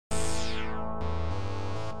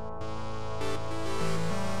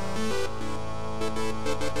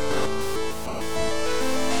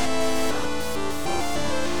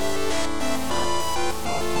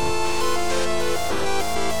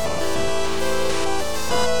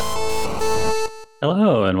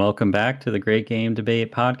Hello, and welcome back to the Great Game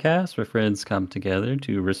Debate podcast, where friends come together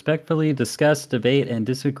to respectfully discuss, debate, and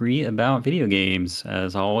disagree about video games.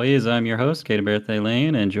 As always, I'm your host, Katie Berthay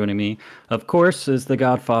Lane, and joining me, of course, is the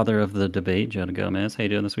godfather of the debate, Jonah Gomez. How you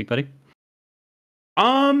doing this week, buddy?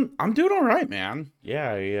 I'm doing all right, man.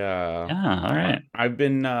 Yeah, Yeah, all right. I've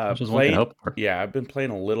been Much as one can playing. hope for. Yeah, I've been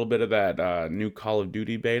playing a little bit of that new Call of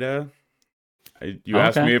Duty beta. You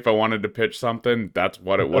asked Okay. me if I wanted to pitch something. That's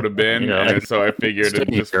what it would have been, Yeah, and so I figured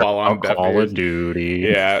it'd just you're fall about on deaf Call of ears. Duty.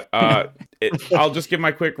 Yeah. I'll just give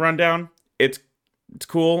my quick rundown. It's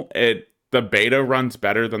cool. The beta runs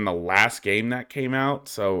better than the last game that came out,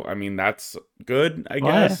 so I mean that's good, I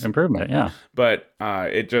Well, yeah, guess. improvement, yeah. But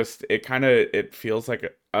it feels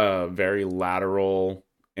like a very lateral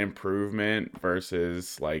improvement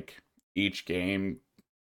versus like each game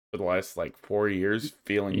for the last like 4 years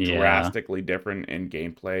feeling Yeah. drastically different in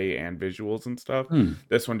gameplay and visuals and stuff. Hmm.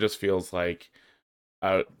 This one just feels like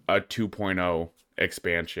a 2.0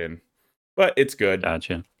 expansion, but it's good.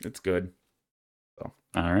 Gotcha. It's good. So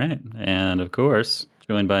All right. And of course,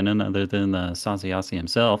 joined by none other than Sansiasi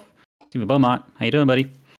himself, Stephen Beaumont. How you doing,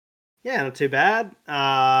 buddy? Yeah, not too bad.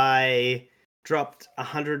 I dropped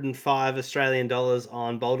 105 Australian dollars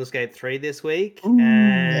on Baldur's Gate 3 this week, and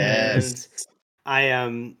Yes. I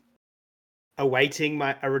am awaiting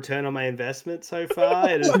a return on my investment so far.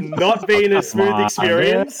 It has not been a smooth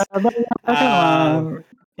experience. Come on.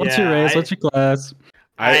 What's your race? What's your class?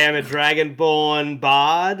 I am a Dragonborn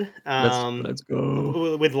bard. Let's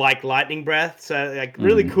go. With like lightning breath, so like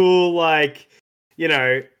really cool. Like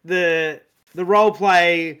the role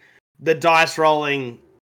play, the dice rolling,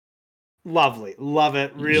 lovely, love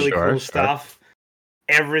it. Really cool stuff.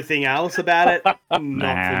 Everything else about it, not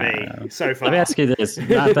for me so far. Let me ask you this: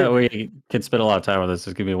 not that we can spend a lot of time with this.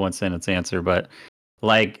 Just give me a one-sentence answer, but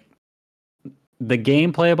like the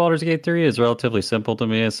gameplay of Baldur's Gate 3 is relatively simple to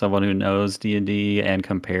me as someone who knows D&D and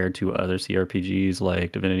compared to other CRPGs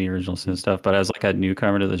like Divinity Original Sin stuff. But as like a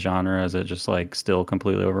newcomer to the genre, is it just like still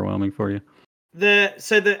completely overwhelming for you?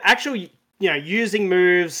 The actual using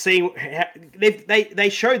moves, seeing they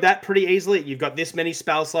show that pretty easily. You've got this many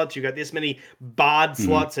spell slots, you've got this many bard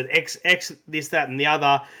slots, and X this, that, and the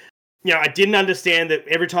other. I didn't understand that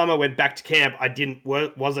every time I went back to camp, I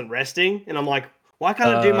wasn't resting, and I'm like, why can't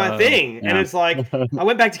I do my thing? Yeah. And it's like, I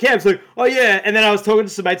went back to camp, it's like, oh yeah, and then I was talking to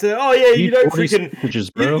some mates, and oh yeah, you don't freaking,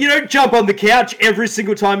 you don't jump on the couch every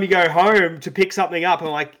single time you go home to pick something up. And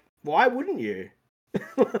I'm like, why wouldn't you?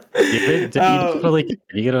 You get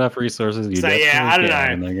enough resources. I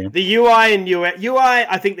don't know. The UI and UI,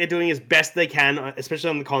 I think they're doing as best they can, especially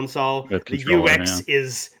on the console. The UX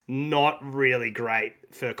is not really great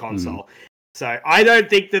for console, so I don't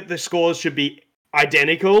think that the scores should be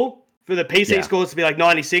identical. For the PC scores to be like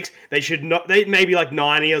 96, they should not. They maybe like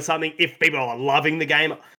 90 or something. If people are loving the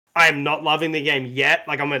game, I am not loving the game yet.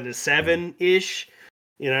 Like I'm at a 7-ish,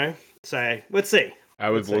 So let's see. I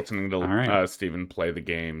was listening to Steven play the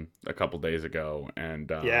game a couple days ago, and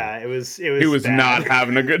it was he was bad. Not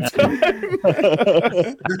having a good time.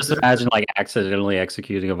 Just imagine like accidentally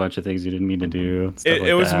executing a bunch of things you didn't mean to do.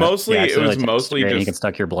 It was mostly just you can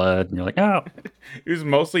stuck your blood, and you're like, oh. He was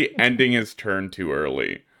mostly ending his turn too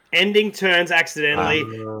early. Ending turns accidentally,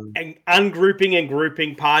 and ungrouping and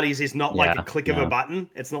grouping parties is not like a click of a button.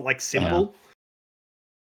 It's not like simple.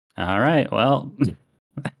 Yeah. All right, well,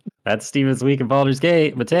 that's Steven's week in Baldur's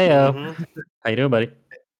Gate. Mateo, how you doing, buddy?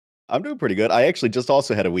 I'm doing pretty good. I actually just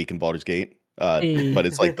also had a week in Baldur's Gate, but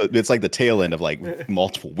it's like the tail end of like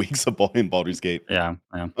multiple weeks in Baldur's Gate. Yeah.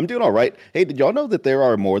 I'm doing all right. Hey, did y'all know that there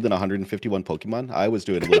are more than 151 Pokemon? I was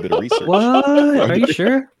doing a little bit of research. What? Are you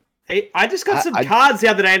sure? Hey, I just got some cards the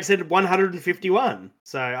other day and said 151,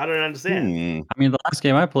 so I don't understand. I mean, the last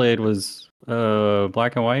game I played was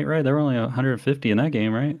Black and White, right? There were only 150 in that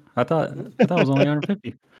game, right? I thought it was only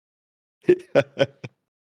 150.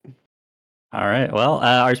 All right. Well,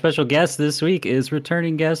 our special guest this week is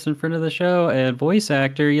returning guest in front of the show and voice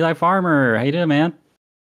actor Eli Farmer. How you doing, man?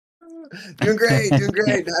 Doing great. Happy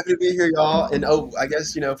to be here, y'all. And I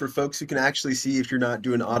guess, for folks who can actually see if you're not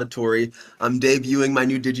doing auditory, I'm debuting my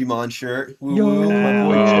new Digimon shirt. Woo, my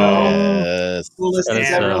boy Joe. Yes. Coolest thing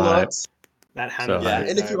ever looks. That handle. Yeah,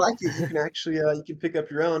 and if you like it, you can actually you can pick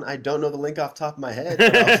up your own. I don't know the link off the top of my head.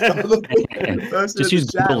 Just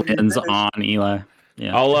use Google Lens on Eli.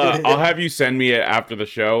 Yeah. I'll have you send me it after the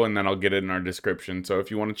show, and then I'll get it in our description. So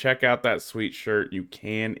if you want to check out that sweet shirt, you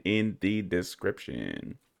can in the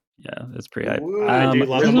description. Yeah, it's pretty hype. I do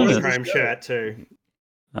love the monochrome shirt too.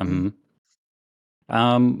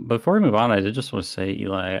 Before we move on, I did just want to say,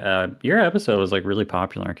 Eli, your episode was like really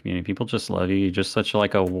popular in our community. People just love you. You're just such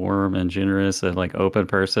like a warm and generous and like open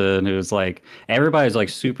person who's like everybody's like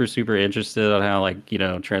super, super interested on how like,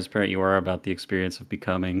 transparent you are about the experience of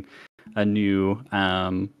becoming a new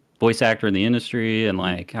voice actor in the industry and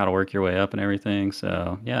like how to work your way up and everything.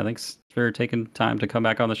 So yeah, thanks for taking time to come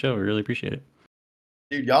back on the show. We really appreciate it.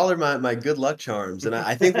 Dude, y'all are my good luck charms, and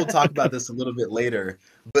I think we'll talk about this a little bit later.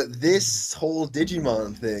 But this whole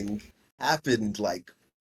Digimon thing happened like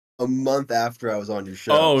a month after I was on your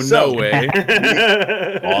show. Oh, no way!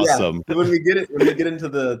 Awesome. Yeah, when we get into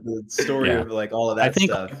the story of like all of that I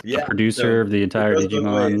think stuff, the producer of the entire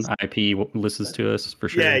Digimon IP listens to us for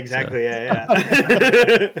sure. Yeah, exactly. So.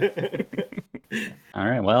 Yeah. All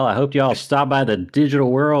right. Well, I hope y'all stopped by the digital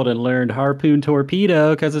world and learned Harpoon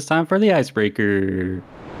Torpedo because it's time for the icebreaker.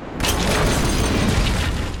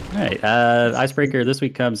 All right. Icebreaker this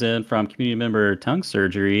week comes in from community member Tongue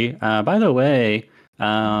Surgery. By the way,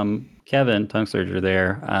 Kevin, Tongue Surgery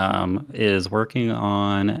there, is working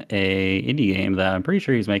on a indie game that I'm pretty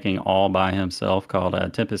sure he's making all by himself called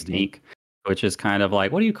Tempest Inc., which is kind of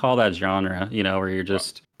like, what do you call that genre? Where you're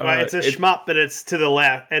just... Well, it's a shmup, but it's to the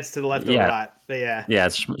left. It's to the left or right. But yeah. Yeah,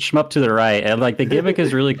 it's shmup to the right. And like the gimmick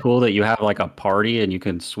is really cool that you have like a party and you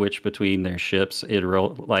can switch between their ships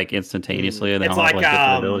like instantaneously and they it's all like, have like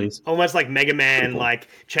different abilities. Almost like Mega Man, like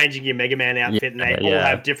changing your Mega Man outfit and they all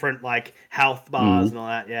have different like health bars and all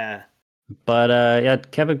that. Yeah. But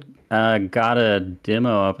Kevin got a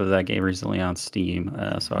demo up of that game recently on Steam.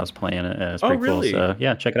 So I was playing it. It's pretty cool. So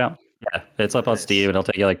yeah, check it out. Yeah, it's up on Steam. It'll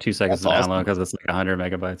take you like 2 seconds to download because it's like 100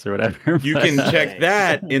 megabytes or whatever. You can check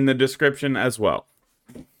that in the description as well.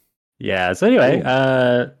 Yeah. So anyway,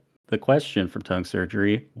 the question from Tongue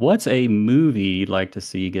Surgery: what's a movie you'd like to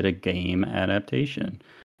see get a game adaptation?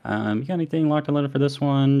 You got anything locked and loaded for this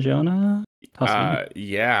one, Jonah?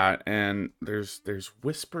 Yeah, and there's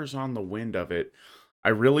whispers on the wind of it. I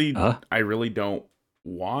really don't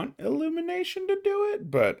want Illumination to do it,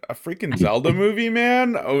 but a freaking Zelda movie,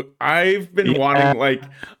 man. I've been wanting like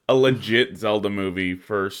a legit Zelda movie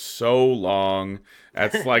for so long.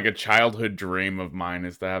 That's like a childhood dream of mine,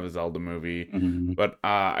 is to have a Zelda movie. But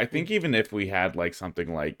I think even if we had like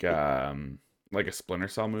something like a Splinter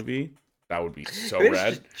Cell movie, that would be so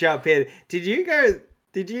rad. Just jump in. Did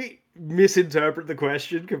you misinterpret the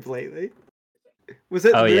question completely? Was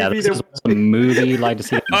it? Oh yeah, this is a movie you'd like to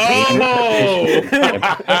see. I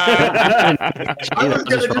was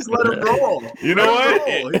gonna just let him roll. You know what?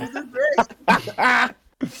 He did great.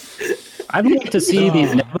 I'd like to see the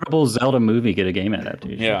inevitable Zelda movie get a game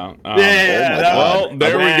adaptation. Yeah. Well,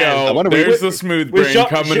 there we go. There's the smooth brain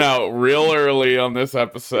coming out real early on this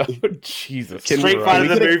episode. Jesus. Street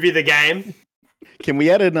Fighter the movie, the game. Can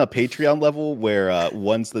we add in a Patreon level where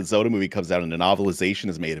once the Zelda movie comes out and a novelization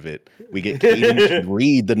is made of it, we get Kaden to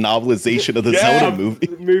read the novelization of the Zelda movie?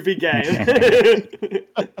 Movie game.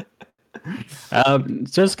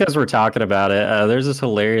 Just because we're talking about it, there's this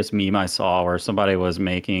hilarious meme I saw where somebody was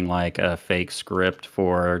making like a fake script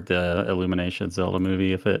for the Illumination Zelda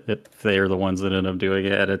movie if they're the ones that end up doing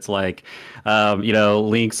it. And it's like,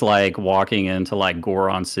 Link's like walking into like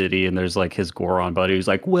Goron City and there's like his Goron buddy who's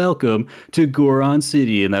like, "Welcome to Goron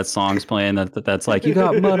City," and that song's playing that's like, "You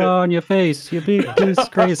got mud on your face, you big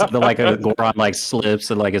disgrace." And then like a Goron like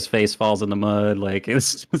slips and like his face falls in the mud. Like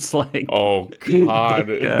it's like, oh god.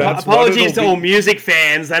 That's apologies to all music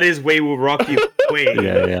fans. That is "We Will Rock You."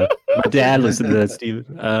 Yeah. My dad listened to that, Steve.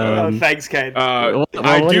 Thanks, Kate. I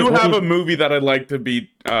do have a movie that I'd like to be.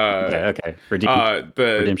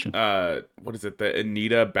 Redemption. What is it? The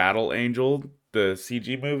Anita Battle Angel, the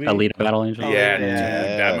CG movie. Alita Battle Angel. Yeah, dude,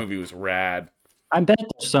 that movie was rad. I bet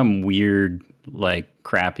there's some weird, like,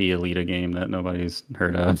 crappy Alita game that nobody's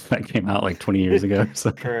heard of that came out like 20 years ago. So.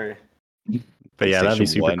 True. But yeah, that'd be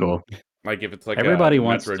super cool. Like if it's like everybody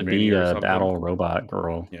wants to be a battle robot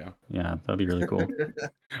girl. Yeah, that'd be really cool.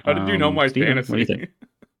 How did you know my Steven, fantasy? What do you think?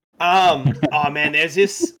 Oh man, there's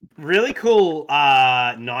this really cool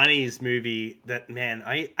 90s movie that, man,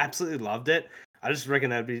 I absolutely loved it. I just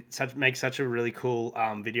reckon that'd be make such a really cool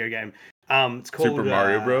video game. It's called Super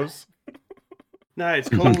Mario Bros. No, it's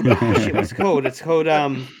called what's it called? It's called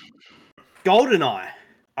GoldenEye.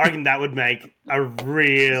 I reckon that would make a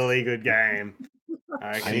really good game.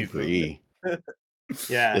 I agree.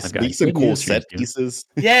 Yeah, it's some cool set pieces.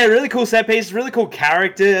 Yeah, really cool set pieces, really cool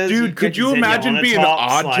characters. Dude, could you imagine being an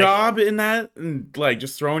odd job in that and like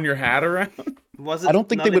just throwing your hat around? I don't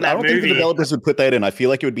think they would. I don't think the developers would put that in. I feel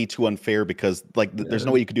like it would be too unfair because like there's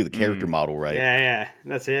no way you could do the character model right. Yeah,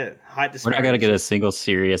 that's it. We're not gonna get a single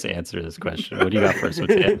serious answer to this question. What do you got first?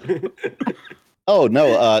 Oh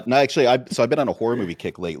no, no. Actually, I've been on a horror movie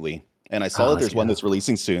kick lately, and I saw that there's one yeah. that's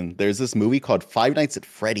releasing soon. There's this movie called Five Nights at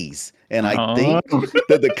Freddy's, and I Oh. think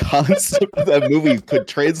that the concept of that movie could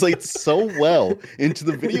translate so well into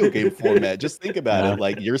the video game format. Just think about Yeah. it.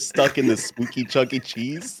 Like you're stuck in this spooky Chuck E.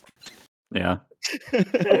 Cheese. Yeah.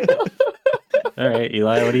 All right,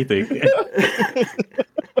 Eli, what do you think?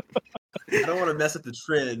 I don't want to mess up the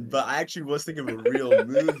trend, but I actually was thinking of a real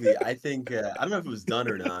movie. I think I don't know if it was done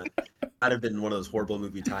or not. Might have been one of those horrible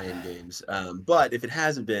movie tie-in games. But if it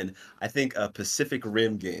hasn't been, I think a Pacific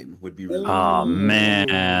Rim game would be really Oh cool. man.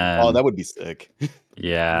 Oh, that would be sick.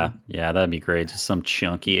 Yeah, that'd be great. Just some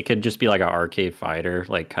chunky. It could just be like an arcade fighter,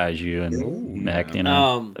 like kaiju and Ooh, mech. yeah. You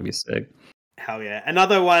know, that'd be sick. Hell yeah!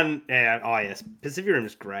 Another one. Yeah. Oh yes, Pacific Rim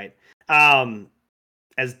is great.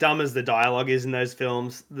 As dumb as the dialogue is in those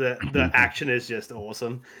films, the action is just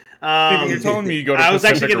awesome. You're telling me you go to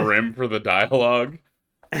Pacific Rim for the dialogue?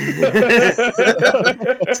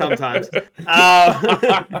 Sometimes.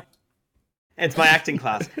 It's my acting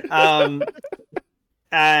class. No,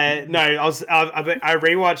 I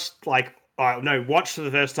rewatched watched for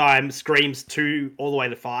the first time Screams 2 all the way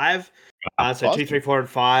to 5. So Awesome. 2, 3, 4, and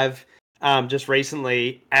 5 just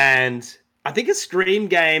recently. And I think a Scream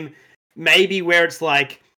game maybe where it's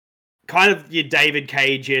like kind of your David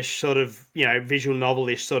Cage-ish sort of, visual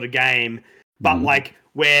novel-ish sort of game, but like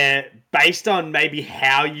where based on maybe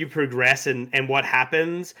how you progress and what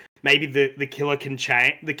happens, maybe the killer can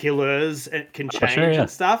change, the killers can change and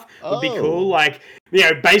stuff would be cool. Like,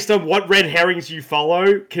 based on what red herrings you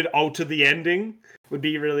follow could alter the ending would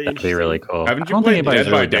be really interesting. That'd be really cool. Haven't you I don't think played anybody's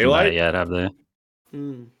Dead by really done Daylight that yet, have they?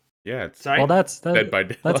 Yeah, it's Sorry? Well, that's Dead by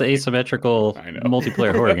Daylight. that's an asymmetrical I know.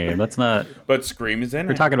 multiplayer horror game. That's not. But Scream is in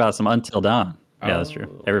We're it. talking about some Until Dawn. Yeah, that's true.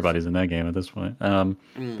 Oh. Everybody's in that game at this point.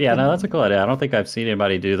 Yeah, no, that's a cool idea. I don't think I've seen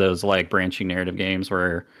anybody do those like branching narrative games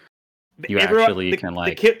where you actually can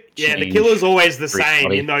like. The killer's always the same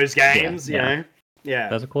reality. in those games. Yeah. Yeah.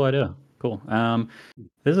 That's a cool idea. Cool.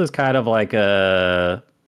 This is kind of like a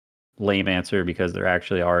lame answer because there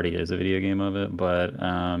actually already is a video game of it, but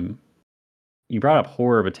you brought up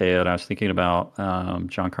horror, Mateo, and I was thinking about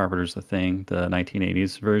John Carpenter's The Thing, the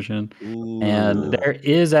 1980s version. Ooh. And there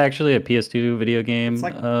is actually a PS2 video game It's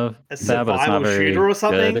like of a that, but it's not survival very shooter or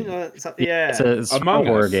something. good. Yeah. It's a Among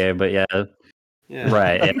horror Us. game, but yeah.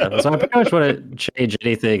 Right. Yeah. So I pretty much wouldn't change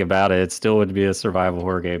anything about it. It still would be a survival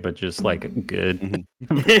horror game, but just like good.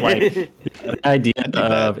 Like the idea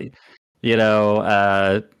of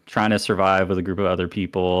trying to survive with a group of other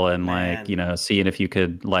people and like seeing if you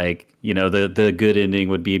could like the good ending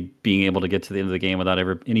would be being able to get to the end of the game without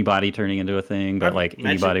anybody turning into a thing, but like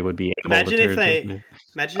anybody would be able to turn.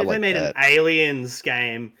 Imagine if they made an Aliens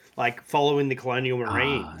game like following the Colonial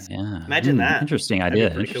Marines. Yeah. Imagine that. Interesting idea.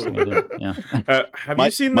 Yeah. Have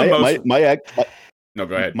you seen the most? No,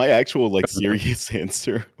 go ahead. My actual like serious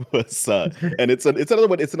answer was, and it's another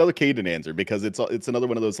one. It's another Caden answer because it's another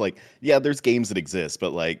one of those like, yeah, there's games that exist,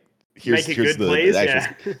 but like here's make it here's good, the please.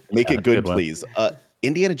 actual, make it good, one. please.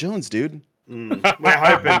 Indiana Jones, dude. We're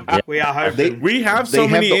hoping. We are hoping. We have so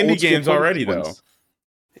many indie games already, though.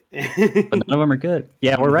 But none of them are good.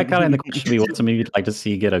 Yeah, we're retconning the question. We want somebody you'd like to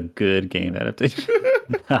see get a good game adaptation,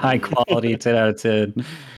 high quality, 10 out of 10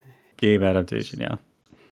 game adaptation. Yeah.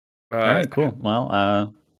 All right, cool.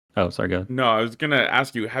 Well, sorry, go ahead. No, I was gonna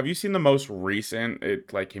ask you, have you seen the most recent?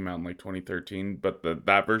 It like came out in like 2013, but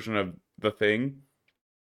that version of The Thing.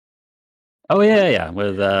 Oh yeah,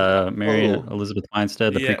 with Mary Elizabeth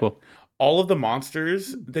Winstead, the prequel. All of the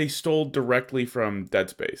monsters they stole directly from Dead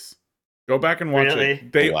Space. Go back and watch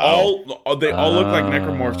it. They all look like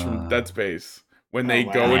necromorphs from Dead Space. When they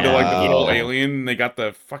go into like the full alien, they got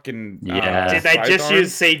the fucking did they just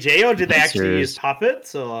use CG or did they actually use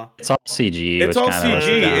puppets? Or it's all CG. It's all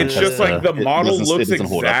CG. It's just like the model looks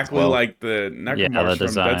exactly like the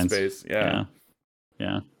necromorphs from Dead Space.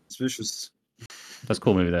 Yeah. Suspicious. That's a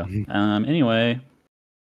cool movie though. Anyway,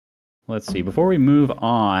 let's see. Before we move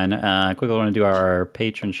on, quickly I want to do our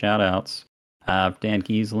patron shout outs. Dan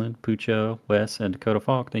Giesland, Pucho, Wes, and Dakota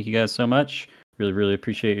Falk. Thank you guys so much. Really, really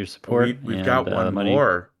appreciate your support. We've got one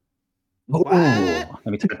more. Let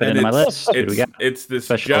me type it into my list. It's this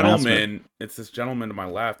gentleman. It's this gentleman to my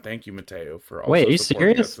left. Thank you, Mateo, for also Wait, are you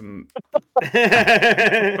serious? us. And...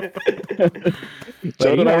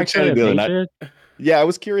 So did I actually do that? Yeah, I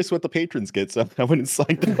was curious what the patrons get, so I went and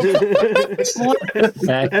signed up.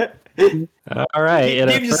 All right.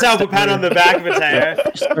 Give yourself a pat on the back, Mateo.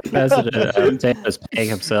 Mateo is paying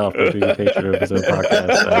himself for being a patron of his own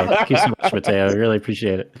podcast. So thank you so much, Mateo. I really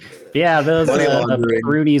appreciate it. But yeah, those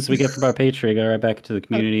Roonies we get from our Patreon go right back into the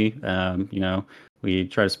community. We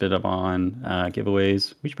try to spit up on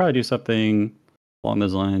giveaways. We should probably do something along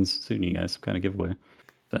those lines soon. You guys some kind of giveaway.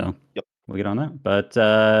 So Yep. we'll get on that. But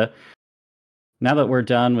now that we're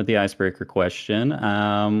done with the icebreaker question,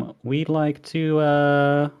 we'd like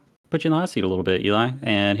to put you in the hot seat a little bit, Eli,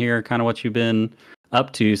 and hear kind of what you've been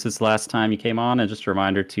up to since the last time you came on. And just a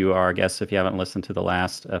reminder to our guests, if you haven't listened to the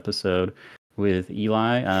last episode with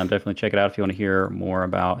Eli, definitely check it out if you want to hear more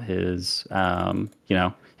about his,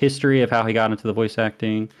 history of how he got into the voice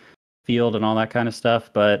acting field and all that kind of stuff.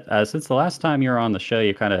 But since the last time you were on the show,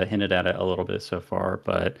 you kind of hinted at it a little bit so far.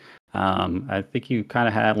 But I think you kind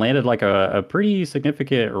of had landed like a pretty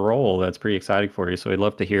significant role that's pretty exciting for you. So we'd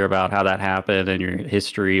love to hear about how that happened and your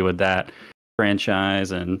history with that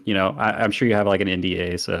franchise. And I'm sure you have like an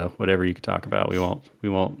NDA, so whatever you could talk about, we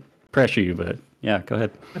won't pressure you. But yeah, go ahead.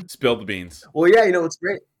 Spill the beans. Well, yeah, what's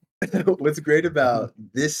great. What's great about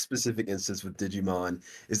this specific instance with Digimon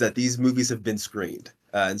is that these movies have been screened.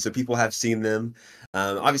 And so people have seen them.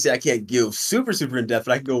 Obviously, I can't go super, super in depth,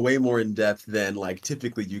 but I can go way more in depth than like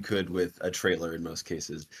typically you could with a trailer in most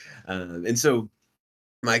cases. And so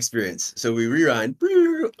my experience. So we rewind.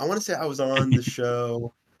 I want to say I was on the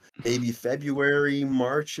show maybe February,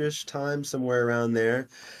 March-ish time, somewhere around there.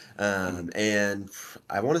 And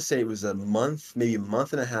I want to say it was maybe a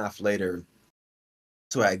month and a half later.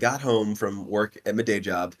 So I got home from work at my day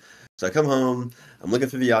job. So I come home, I'm looking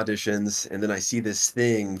through the auditions, and then I see this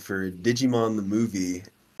thing for Digimon the movie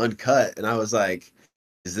uncut, and I was like,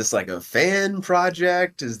 is this like a fan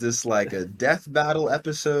project? Is this like a death battle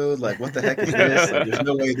episode? Like, what the heck is this? Like, there's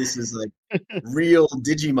no way this is like real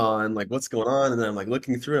Digimon. Like, what's going on? And then I'm like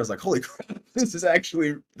looking through, and I was like, holy crap, this is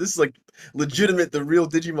like legitimate, the real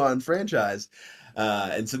Digimon franchise.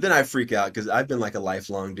 And so then I freak out because I've been like a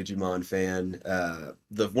lifelong Digimon fan.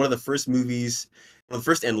 One of the first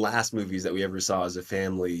and last movies that we ever saw as a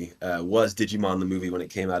family was Digimon the movie when it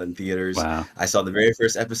came out in theaters. Wow. I saw the very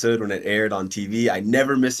first episode when it aired on TV. I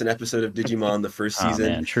never missed an episode of Digimon the first season.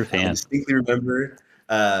 Oh man, true fan. I distinctly remember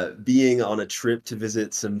being on a trip to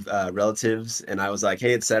visit some relatives, and I was like,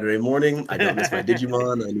 hey, it's Saturday morning. I don't miss my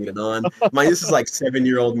Digimon. I need it on. This is like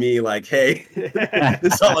 7-year-old me, like, hey,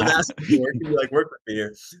 this is all I'm asking for. Can you like work with me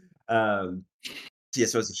here? Yeah,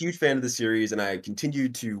 so I was a huge fan of the series, and I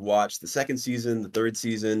continued to watch the second season, the third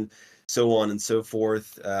season, so on and so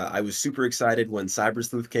forth. I was super excited when Cyber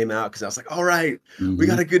Sleuth came out because I was like, all right, we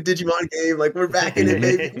got a good Digimon game. Like, we're back in it,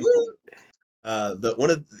 baby. Woo! One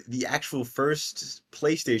of the actual first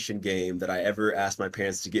PlayStation game that I ever asked my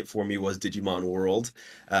parents to get for me was Digimon World.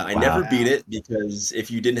 I never beat it because if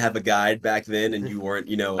you didn't have a guide back then and you weren't,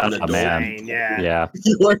 an adult, yeah,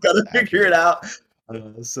 you weren't gonna figure it out.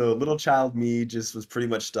 So little child me just was pretty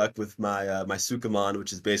much stuck with my my Sukamon,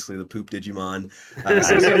 which is basically the poop Digimon.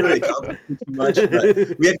 So we didn't really accomplish too much,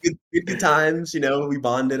 but we had good times. We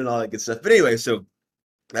bonded and all that good stuff. But anyway, so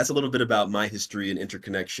that's a little bit about my history and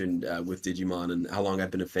interconnection with Digimon and how long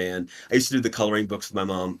I've been a fan. I used to do the coloring books with my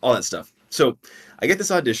mom, all that stuff. So I get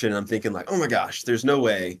this audition and I'm thinking like, oh my gosh, there's no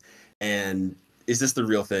way. And is this the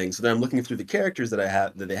real thing? So then I'm looking through the characters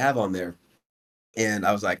that they have on there. And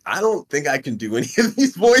I was like, I don't think I can do any of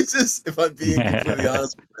these voices, if I'm being completely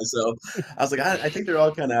honest with myself. I was like, I think they're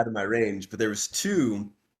all kind of out of my range. But there was two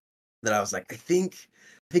that I was like, I think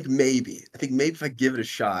maybe if I give it a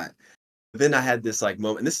shot. Then I had this like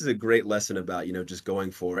moment, and this is a great lesson about, just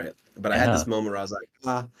going for it. But I had this moment where I was like,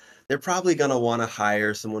 they're probably going to want to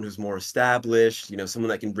hire someone who's more established, someone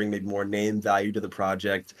that can bring maybe more name value to the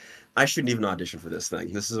project. I shouldn't even audition for this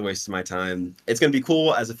thing. This is a waste of my time. It's going to be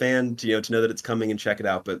cool as a fan to, to know that it's coming and check it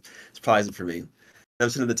out, but it's probably isn't for me. I'm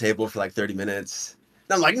sitting at the table for like 30 minutes.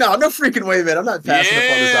 And I'm like, no freaking way, man. I'm not passing up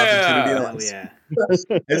on this opportunity.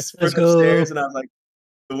 I sprint upstairs and I'm like,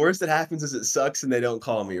 the worst that happens is it sucks and they don't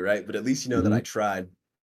call me, right? But at least you know that I tried.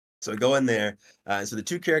 So I go in there. So the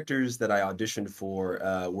two characters that I auditioned for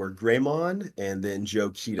were Greymon and then Joe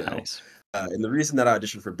Keto. Nice. And the reason that I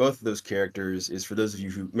auditioned for both of those characters is for those of you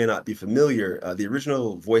who may not be familiar, the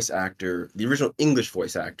original English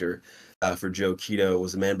voice actor for Joe Keto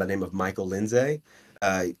was a man by the name of Michael Lindsay.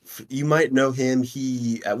 You might know him.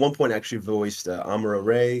 He at one point actually voiced Amuro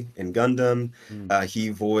Ray in Gundam. He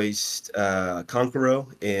voiced Kankuro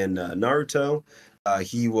in Naruto.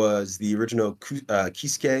 He was the original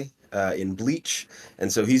Kisuke in Bleach, and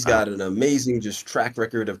so he's got an amazing just track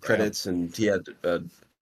record of credits, and he had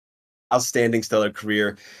outstanding stellar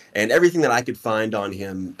career. And everything that I could find on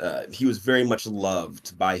him, he was very much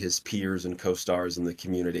loved by his peers and co-stars in the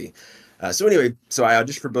community. So anyway, so I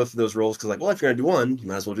auditioned for both of those roles because if you're going to do one, you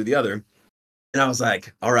might as well do the other. And I was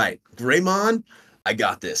like, all right, Greymon, I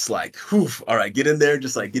got this. Like, whew, all right, get in there.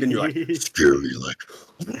 Just like, get in. You're like, scary. Like,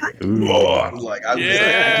 I can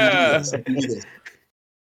do this.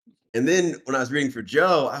 And then when I was reading for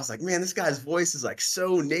Joe, I was like, man, this guy's voice is like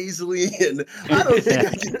so nasally, and I don't think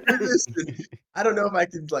I can do this. And I don't know if I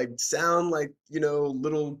could like sound like,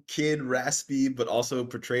 little kid raspy, but also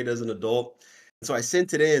portrayed as an adult. And so I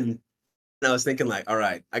sent it in, and I was thinking like, all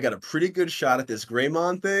right, I got a pretty good shot at this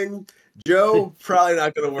Greymon thing. Joe, probably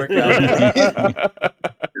not going to work out for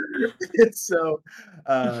me. So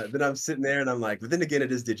then I'm sitting there and I'm like, but then again,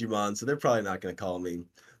 it is Digimon, so they're probably not going to call me.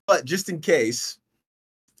 But just in case,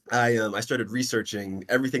 I started researching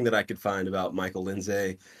everything that I could find about Michael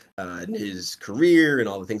Lindsay, and his career and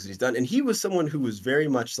all the things that he's done. And he was someone who was very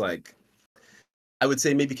much like, I would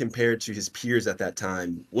say maybe compared to his peers at that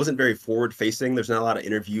time, wasn't very forward facing. There's not a lot of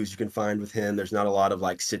interviews you can find with him. There's not a lot of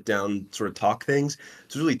like sit down sort of talk things.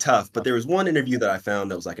 It's really tough. But there was one interview that I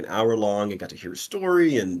found that was like an hour long and got to hear his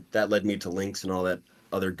story, and that led me to links and all that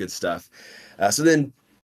other good stuff. So then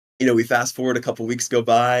we fast forward a couple weeks go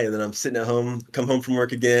by, and then I'm sitting at home, come home from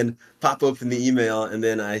work again, pop open the email, and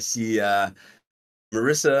then I see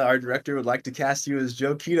Marissa, our director, would like to cast you as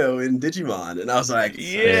Joe Keto in Digimon. And I was like,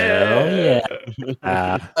 yeah.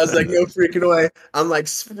 I was like, no freaking way. I'm like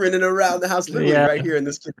sprinting around the house, literally right here in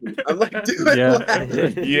this kitchen. I'm like, do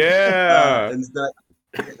it. Yeah. And so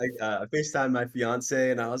I FaceTime my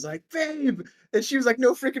fiance, and I was like, babe. And she was like,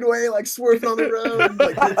 no freaking way, like swerving on the road,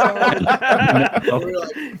 like we're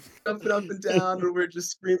like jumping up and down, and we're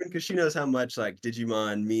just screaming because she knows how much like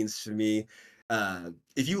Digimon means to me.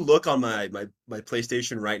 If you look on my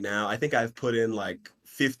PlayStation right now, I think I've put in like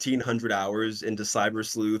 1,500 hours into Cyber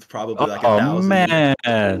Sleuth, probably like 1,000. Man.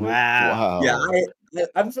 Wow. Yeah,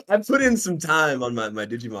 I've put in some time on my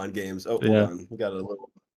Digimon games. Oh, hold on, we got a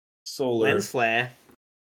little solar lens flare.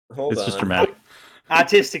 Hold it's on. just dramatic.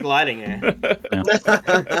 Artistic lighting here.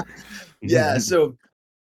 Yeah, so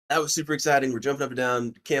that was super exciting. We're jumping up and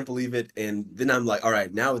down, can't believe it. And then I'm like, all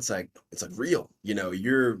right, now it's like real.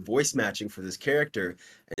 You're voice matching for this character.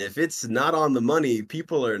 And if it's not on the money,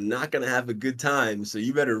 people are not gonna have a good time. So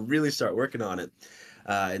you better really start working on it.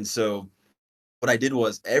 And so what I did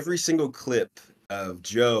was every single clip of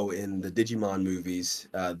Joe in the Digimon movies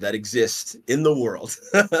that exist in the world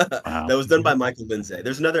that was done by Michael Lindsay.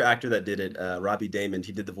 There's another actor that did it, Robbie Damon.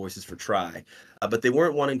 He did the voices for Try, but they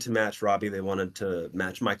weren't wanting to match Robbie. They wanted to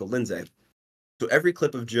match Michael Lindsay. So every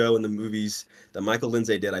clip of Joe in the movies that Michael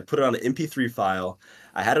Lindsay did, I put it on an MP3 file.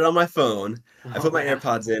 I had it on my phone. I put my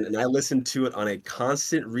AirPods in, and I listened to it on a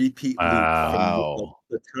constant repeat loop from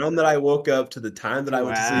the time that I woke up to the time that I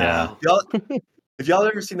went to sleep. Yeah. If y'all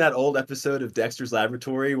ever seen that old episode of Dexter's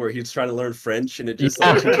Laboratory where he's trying to learn French and it just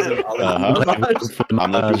like teaches him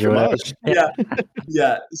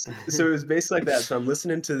Yeah. So it was basically like that. So I'm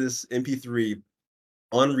listening to this MP3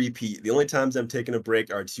 on repeat. The only times I'm taking a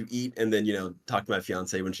break are to eat and then, talk to my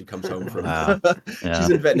fiance when she comes home from she's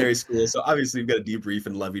in veterinary school. So obviously we've got to debrief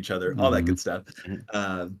and love each other, all that good stuff.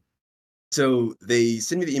 So they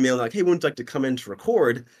send me the email like, hey, when would you like to come in to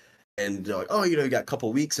record? And they're like, oh, you got a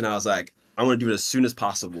couple weeks. And I was like, I want to do it as soon as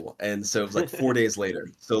possible. And so it was like 4 days later.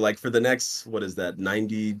 So like for the next,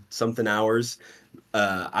 90 something hours,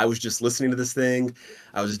 I was just listening to this thing.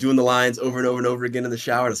 I was doing the lines over and over and over again in the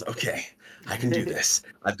shower. And I was like, okay, I can do this.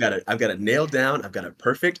 I've got it nailed down. I've got it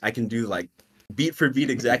perfect. I can do like beat for beat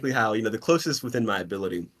exactly how, the closest within my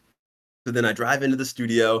ability. So then I drive into the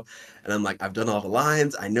studio and I'm like, I've done all the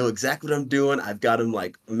lines. I know exactly what I'm doing. I've got them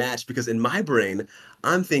like matched because in my brain,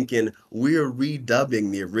 I'm thinking we're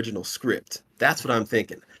redubbing the original script. That's what I'm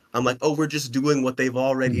thinking. I'm like, oh, we're just doing what they've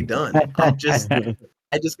already done. I just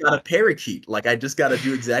got a parakeet. Like I just got to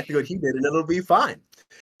do exactly what he did and it'll be fine.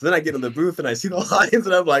 So then I get in the booth and I see the lines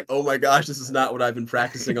and I'm like, oh my gosh, this is not what I've been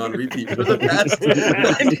practicing on repeat for the past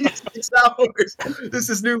 96 hours. This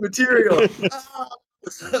is new material.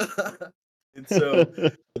 And so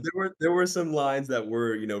there were some lines that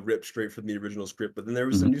were, ripped straight from the original script, but then there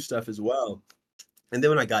was some new stuff as well. And then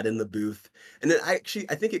when I got in the booth, and then I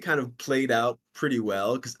think it kind of played out pretty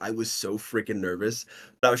well because I was so freaking nervous.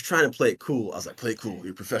 But I was trying to play it cool. I was like, play it cool.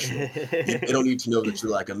 You're professional. They don't need to know that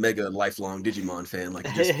you're like a mega lifelong Digimon fan. Like,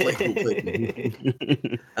 just play cool, play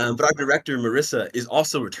cool. But our director, Marissa, is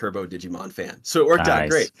also a Turbo Digimon fan. So it worked out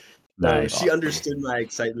great. So she understood my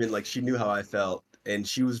excitement. Like, she knew how I felt. And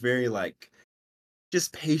she was very, like,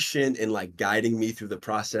 just patient and, like, guiding me through the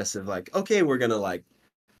process of, like, okay, we're going to, like,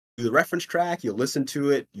 do the reference track, you'll listen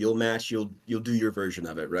to it, you'll match, you'll do your version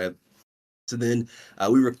of it, right? So then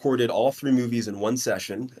we recorded all 3 movies in one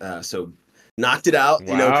session. So knocked it out,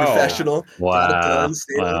 professional. Wow.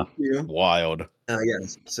 Wild.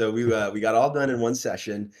 Yes. So we got all done in one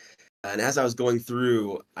session. And as I was going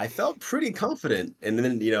through, I felt pretty confident. And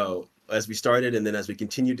then, as we started and then as we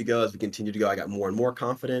continued to go, I got more and more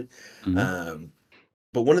confident.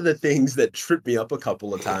 But one of the things that tripped me up a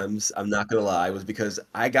couple of times, I'm not gonna lie, was because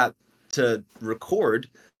I got to record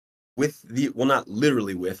with not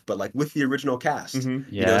literally with, but like with the original cast. Yeah. So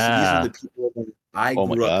these are the people that I Oh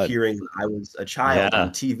my grew up God. hearing when I was a child on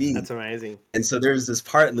TV. That's amazing. And so there's this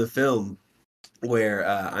part in the film where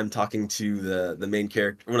I'm talking to the main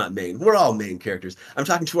character. Well, not main. We're all main characters. I'm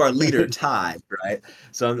talking to our leader, Ty, right?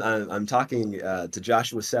 So I'm talking to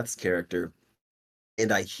Joshua Seth's character,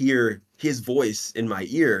 and I hear his voice in my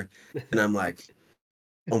ear, and I'm like,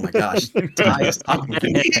 oh my gosh, Ty is talking to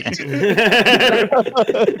me.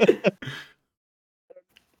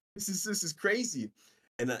 This is crazy.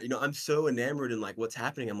 And I'm so enamored in like what's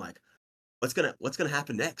happening. I'm like, what's gonna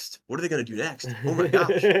happen next? What are they gonna do next? Oh my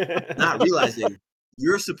gosh. Not realizing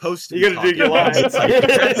you're supposed to be You're gonna do your lines.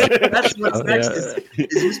 That's what's next is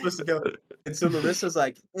you're supposed to go. And so Marissa's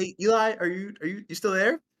like, hey Eli, are you still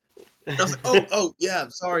there? And I was like, oh yeah,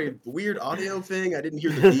 sorry, weird audio thing. I didn't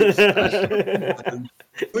hear the beeps.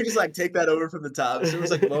 We just like take that over from the top. So it was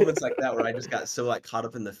like moments like that where I just got so like caught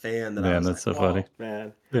up in the fan that I was that's like, so funny.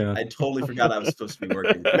 Man, Yeah. I totally forgot I was supposed to be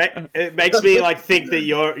working. It makes me like think that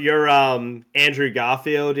you're Andrew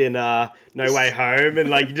Garfield in No Way Home, and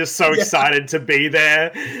like you're just so excited to be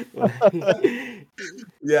there.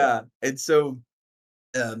 Yeah, and so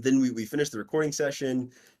then we finished the recording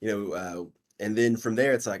session, and then from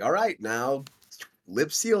there it's like, all right, now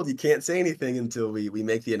lip sealed. You can't say anything until we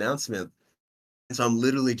make the announcement. And so I'm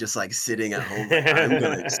literally just like sitting at home, like, I'm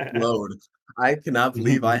gonna explode. I cannot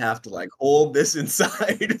believe I have to like hold this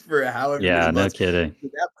inside for however many months. No kidding.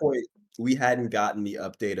 At that point, we hadn't gotten the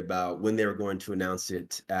update about when they were going to announce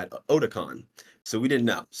it at Otakon. So we didn't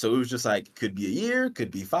know. So it was just like, could be a year,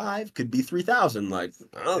 could be 5, could be 3,000. Like,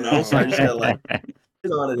 I don't know. So I just got like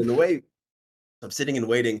sit on it and wait. I'm sitting and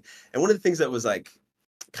waiting. And one of the things that was like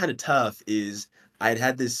kind of tough is I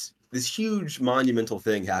had this huge monumental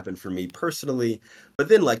thing happen for me personally, but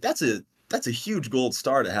then like that's a huge gold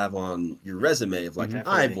star to have on your resume of like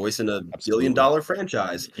I voice in a $1 billion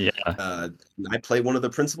franchise. Yeah. I play one of the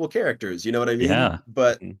principal characters. You know what I mean? Yeah.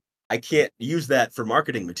 But I can't use that for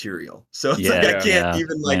marketing material. So it's like I can't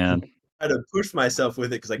even like try to push myself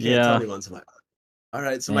with it because I can't tell anyone. So I'm like, all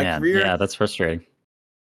right. So my career. Yeah, that's frustrating.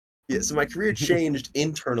 Yeah, so my career changed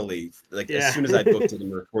internally, like as soon as I booked it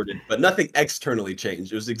and recorded, but nothing externally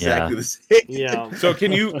changed. It was exactly the same. Yeah. So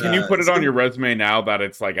can you put it on your resume now that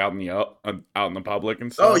it's like out in the public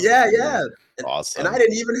and stuff? Oh yeah. Awesome. And I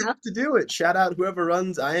didn't even have to do it. Shout out whoever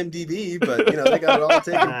runs IMDb, but they got it all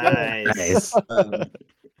taken care of. Nice.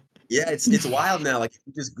 Yeah, it's wild now. Like if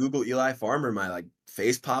you just Google Eli Farmer, my like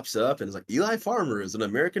face pops up and it's like Eli Farmer is an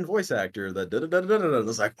American voice actor. That and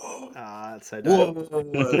it's like, that's so dope.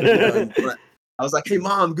 Whoa. I was like, hey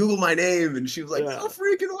mom, Google my name, and she was like, no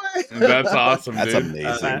freaking way. That's awesome. That's dude.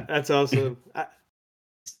 amazing. That's awesome.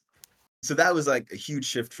 So that was like a huge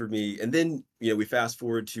shift for me. And then, we fast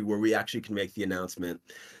forward to where we actually can make the announcement.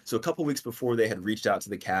 So a couple weeks before they had reached out to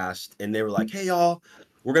the cast and they were like, hey y'all,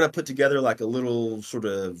 we're going to put together like a little sort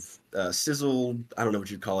of sizzle, I don't know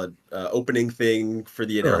what you'd call it, opening thing for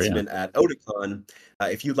the announcement at Otakon.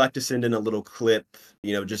 If you'd like to send in a little clip,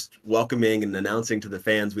 just welcoming and announcing to the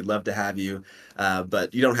fans, we'd love to have you.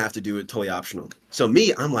 But you don't have to do it, totally optional. So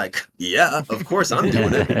me, I'm like, yeah, of course I'm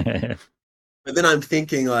doing it. But then I'm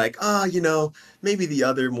thinking like, maybe the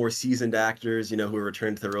other more seasoned actors, who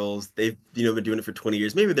returned to the roles, they've, been doing it for 20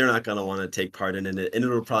 years. Maybe they're not going to want to take part in it. And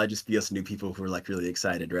it'll probably just be us new people who are like really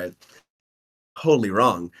excited, right? Totally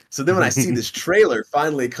wrong. So then when I see this trailer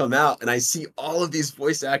finally come out and I see all of these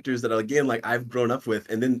voice actors that again, like I've grown up with,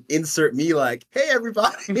 and then insert me like, hey,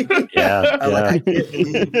 everybody. I can't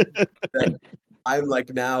believe that I'm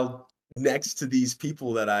like now next to these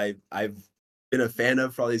people that I've been a fan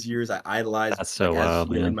of for all these years. I idolized. That's so wild,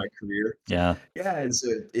 man. In my career. Yeah. And so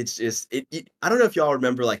it's just I don't know if y'all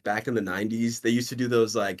remember like back in the 90s, they used to do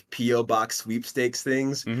those like PO box sweepstakes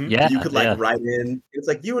things. Yeah. You could like write in. It's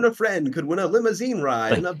like you and a friend could win a limousine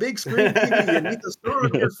ride and a big screen TV and meet the star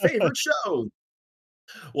of your favorite show.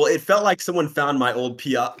 Well, it felt like someone found my old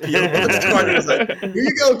PO box card and was like, here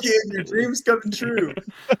you go, kid, your dream's coming true.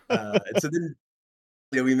 And so then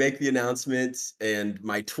we make the announcement and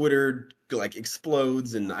my Twitter like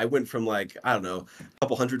explodes and I went from like, I don't know, a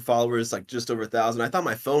couple hundred followers, like just over 1,000. I thought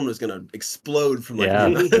my phone was going to explode from like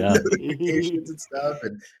notifications and stuff.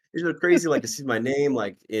 And it's crazy like to see my name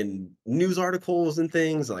like in news articles and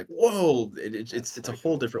things like, whoa, it's a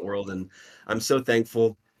whole different world. And I'm so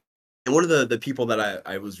thankful. And one of the people that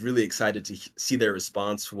I was really excited to see their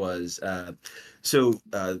response was,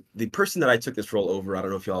 the person that I took this role over, I don't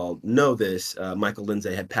know if y'all know this, Michael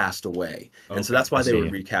Lindsay had passed away. And so that's why they were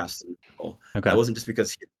recasting. That wasn't just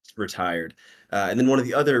because he retired. And then one of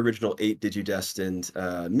the other original 8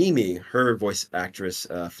 Digidestined, Mimi, her voice actress,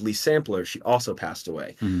 Felice Sampler, she also passed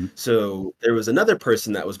away. Mm-hmm. So there was another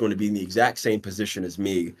person that was going to be in the exact same position as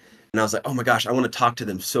me. And I was like, oh my gosh, I want to talk to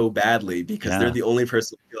them so badly because they're the only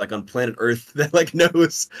person like on planet Earth that like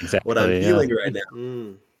knows what I'm feeling right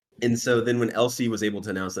now. And so then when Elsie was able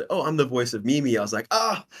to announce that, oh, I'm the voice of Mimi, I was like,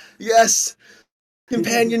 yes,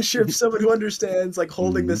 companionship, someone who understands, like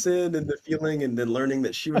holding this in and the feeling, and then learning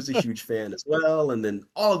that she was a huge fan as well. And then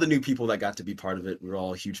all of the new people that got to be part of it, we were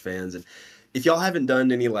all huge fans. And if y'all haven't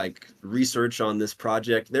done any like research on this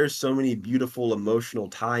project, there's so many beautiful emotional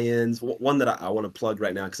tie-ins. One that I want to plug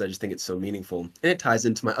right now because I just think it's so meaningful, and it ties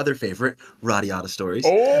into my other favorite, Radiata Stories.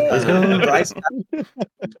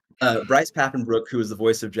 Bryce Papenbrook, who is the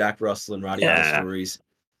voice of Jack Russell in Radiata Stories.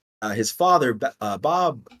 His father,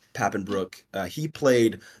 Bob Papenbrook, he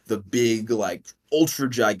played the big, like, ultra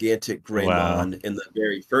gigantic Greymon in the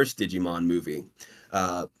very first Digimon movie.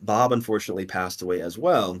 Bob unfortunately passed away as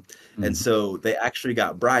well. And so they actually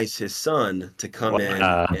got Bryce, his son, to come in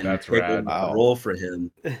and take over the role for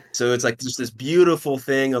him. So it's like just this beautiful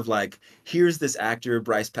thing of like, here's this actor,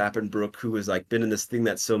 Bryce Papenbrook, who has like been in this thing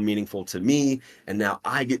that's so meaningful to me. And now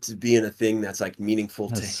I get to be in a thing that's like meaningful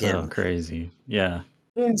to him. So crazy. Yeah.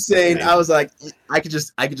 Insane. Amazing. I was like, I could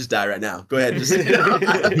just die right now. Go ahead. Just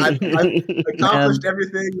I've accomplished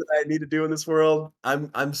everything that I need to do in this world.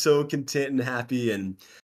 I'm so content and happy, and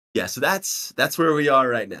yeah, so that's where we are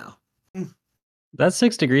right now. That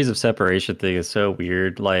 6 degrees of separation thing is so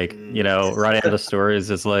weird. Like, you know, Radiata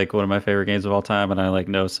Stories is like one of my favorite games of all time, and I like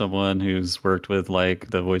know someone who's worked with like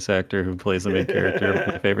the voice actor who plays the main character of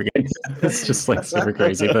my favorite game. It's just like super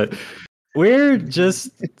crazy, but we're just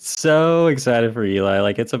so excited for Eli.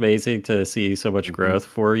 Like, it's amazing to see so much growth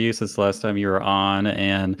for you since the last time you were on.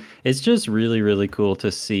 And it's just really, really cool to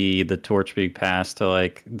see the torch being passed to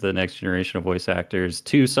like the next generation of voice actors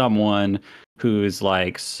to someone who's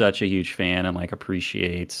like such a huge fan and like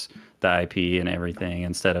appreciates the IP and everything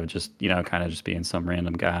instead of just, you know, kind of just being some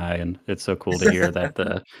random guy. And it's so cool to hear that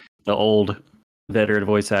the old veteran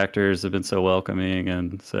voice actors have been so welcoming,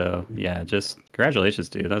 and so yeah, just congratulations,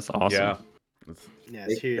 dude. That's awesome. Yeah,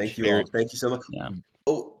 it's huge. Thank you all. Thank you so much. Yeah.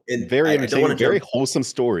 Oh, and very entertaining, very wholesome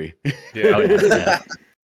story.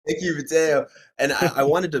 Thank you, Mateo. And I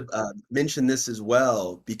wanted to mention this as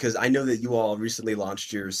well because I know that you all recently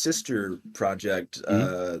launched your sister project,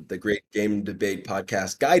 the Great Game Debate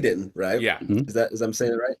podcast, Gaiden, right? Yeah. Is I'm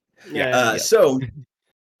saying it right? Yeah. So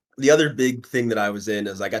the other big thing that I was in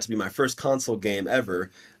is I got to be my first console game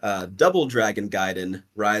ever, Double Dragon Gaiden,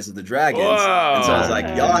 Rise of the Dragons. Whoa. And so I was like,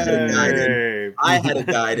 y'all had a Gaiden, I had a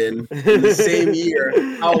Gaiden in the same year.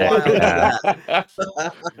 How wild is that?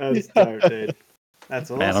 That's dope, dude.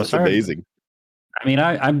 That's awesome. Man, That's amazing. I mean,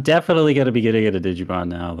 I'm definitely going to be getting into Digimon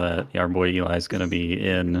now that our boy Eli is going to be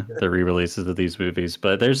in the re-releases of these movies.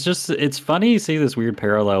 But there's just, it's funny to see this weird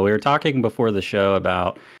parallel. We were talking before the show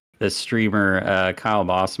about this streamer, Kyle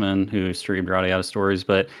Bossman, who streamed Radiata Stories,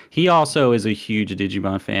 but he also is a huge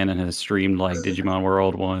Digimon fan and has streamed like Digimon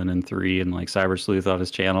World 1 and 3 and like Cyber Sleuth on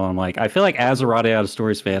his channel. I'm like, I feel like as a Radiata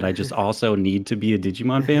Stories fan, I just also need to be a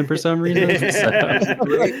Digimon fan for some reason. So.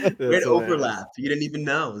 Great overlap. You didn't even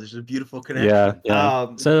know. There's a beautiful connection.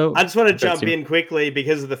 Yeah. So I just want to jump in quickly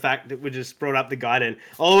because of the fact that we just brought up the Gaiden.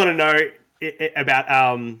 All I want to know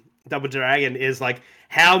about Double Dragon is like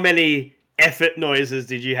how many effort noises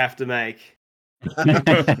did you have to make?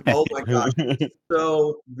 Oh my gosh,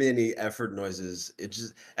 so many effort noises. It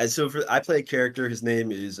just I play a character. His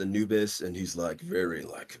name is Anubis, and he's like very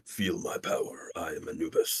like feel my power. I am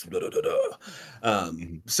Anubis. Da, da, da, da.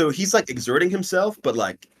 So he's like exerting himself, but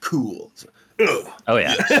like cool. So, oh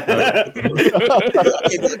yeah.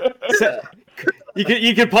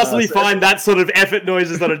 You could possibly find that sort of effort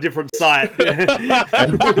noises on a different site.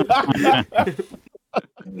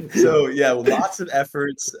 So yeah, lots of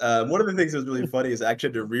efforts. One of the things that was really funny is I actually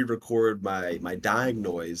had to re-record my dying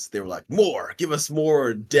noise. They were like, "Give us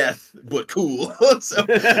more death, but cool." So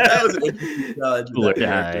that was an interesting challenge.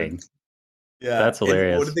 Dying. Yeah, that's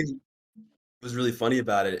hilarious. And one of the things that was really funny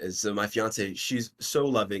about it is my fiance. She's so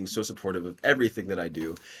loving, so supportive of everything that I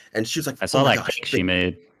do, and she was like, "I saw that cake she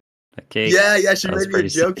made." That cake. Yeah, she made me a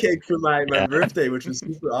Joe cake for my birthday, which was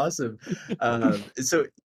super awesome. So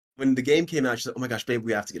when the game came out, she's like, "Oh my gosh, babe,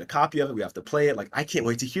 we have to get a copy of it. We have to play it. Like, I can't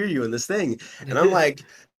wait to hear you in this thing." And I'm like,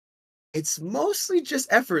 it's mostly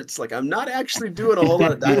just efforts. Like, I'm not actually doing a whole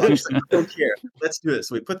lot of dialogue. She's like, I don't care. Let's do it.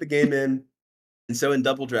 So we put the game in. And so in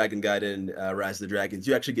Double Dragon Gaiden, Rise of the Dragons,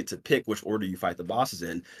 you actually get to pick which order you fight the bosses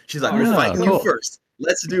in. She's like, we're fighting you first.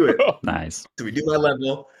 Let's do it. Nice. So we do my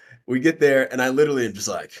level. We get there, and I literally am just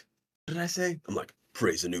like, what did I say? I'm like,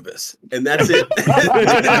 praise Anubis, and that's it.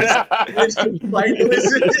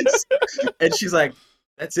 And she's like,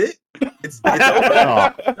 that's it. It's over.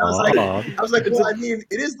 I was like, well, I mean,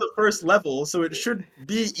 it is the first level, so it should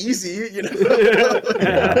be easy, you know.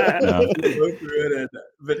 Go through it,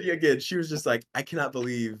 but again, she was just like, I cannot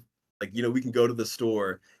believe, like, you know, we can go to the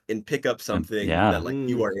store and pick up something that like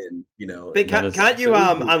you are in, you know. But can't you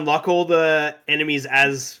unlock all the enemies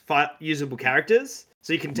as usable characters?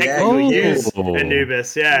 So you can technically use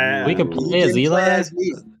Anubis. Yeah. We can play as Eli. As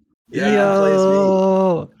me. Yeah, play as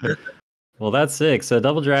me. Well, that's sick. So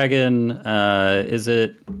Double Dragon, is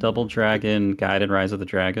it Double Dragon Gaiden Rise of the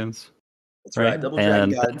Dragons? That's right. Double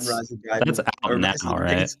Dragon Gaiden Rise of the Dragons. That's out now,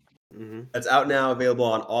 right? That's out now, available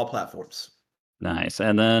on all platforms. Nice.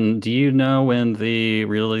 And then, do you know when the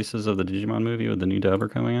releases of the Digimon movie with the new dub are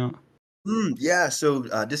coming out? Yeah, so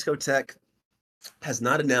Discotech has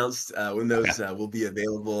not announced when those will be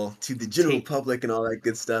available to the general public and all that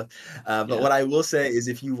good stuff. But what I will say is,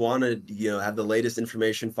 if you want to, you know, have the latest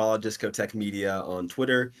information, follow Discotech Media on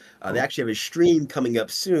Twitter. They actually have a stream coming up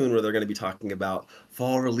soon where they're going to be talking about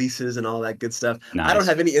fall releases and all that good stuff. Nice. I don't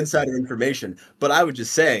have any insider information, but I would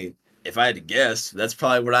just say, if I had to guess, that's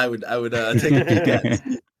probably what I would take a peek at.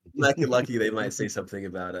 Might get lucky, they might say something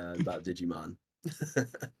about Digimon.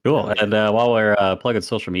 Cool. And while we're plugging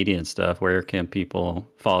social media and stuff, where can people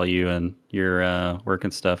follow you and your work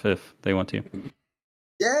and stuff if they want to?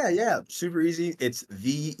 Yeah, super easy. It's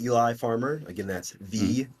the Eli Farmer. Again, that's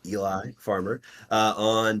the Eli Farmer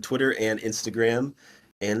on Twitter and Instagram.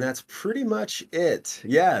 And that's pretty much it.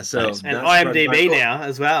 Yeah. So nice. And IMDb now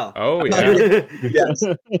as well. Oh yeah. Yes.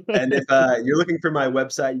 And if you're looking for my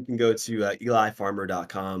website, you can go to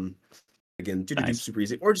elifarmer.com. Again, super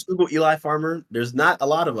easy. Or just Google Eli Farmer. There's not a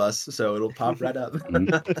lot of us, so it'll pop right up.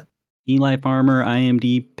 Eli Farmer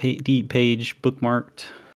IMDb page bookmarked.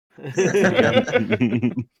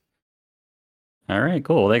 All right,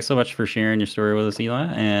 cool. Thanks so much for sharing your story with us,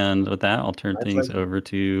 Eli. And with that, I'll turn things over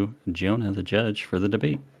to Jonah, the judge, for the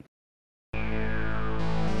debate.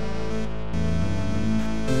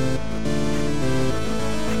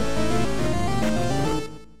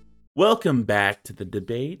 Welcome back to the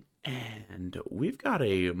debate. And we've got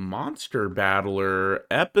a Monster Battler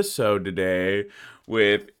episode today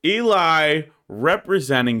with Eli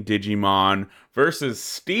representing Digimon versus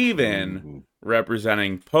Steven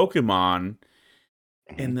representing Pokemon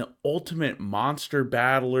in the Ultimate Monster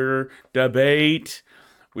Battler debate.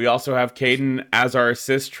 We also have Caden as our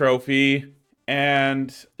assist trophy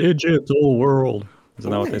and Digital World.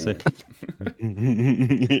 Isn't that what they say?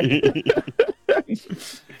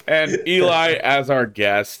 And Eli as our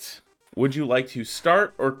guest. Would you like to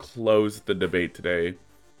start or close the debate today?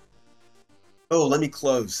 Oh, let me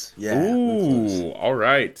close. Yeah. Ooh, all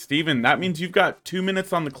right. Steven, that means you've got 2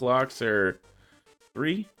 minutes on the clock, sir.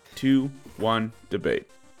 3, 2, 1, debate.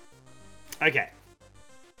 Okay.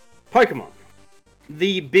 Pokemon.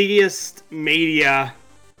 The biggest media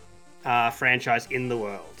franchise in the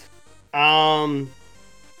world.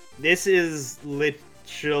 This is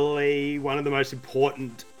literally one of the most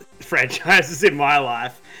important franchises in my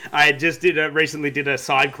life. I just recently did a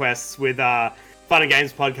side quest with Fun and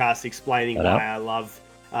Games podcast explaining why I love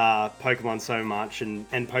Pokemon so much and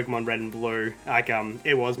Pokemon Red and Blue. Like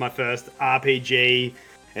it was my first RPG.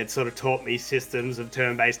 It sort of taught me systems of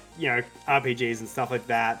turn-based, RPGs and stuff like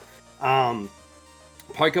that.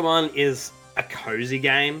 Pokemon is a cozy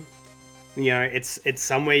game. It's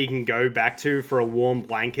somewhere you can go back to for a warm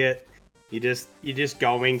blanket. You're just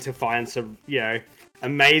going to find some,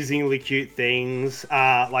 amazingly cute things.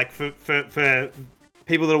 Like for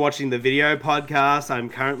people that are watching the video podcast, I'm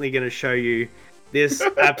currently going to show you this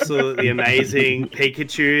absolutely amazing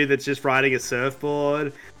Pikachu that's just riding a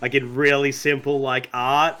surfboard. Like in really simple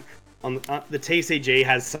art. The TCG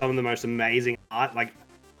has some of the most amazing art. Like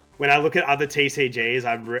when I look at other TCGs,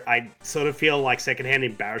 I sort of feel like secondhand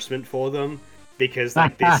embarrassment for them because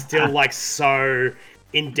they're still so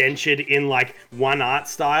indentured in one art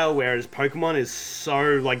style, whereas Pokemon is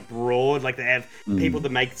so broad. They have people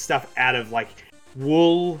that make stuff out of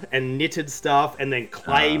wool and knitted stuff, and then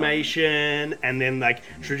claymation, and then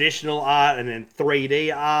traditional art, and then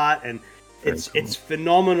 3D art, and it's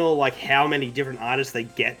phenomenal how many different artists they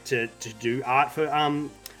get to do art for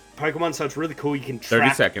Pokemon. So it's really cool. You can track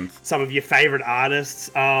 30 seconds. Some of your favorite artists.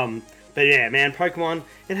 But yeah, man, Pokemon,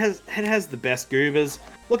 it has the best Goobers.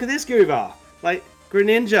 Look at this Goober.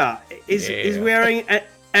 Greninja is wearing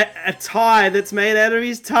a tie that's made out of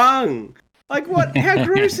his tongue. What? How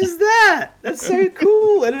gross is that? That's so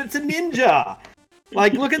cool. And it's a ninja.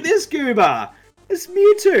 Look at this Goober. It's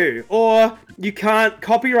Mewtwo. Or you can't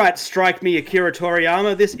copyright strike me, Akira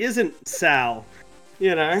Toriyama. This isn't Sal.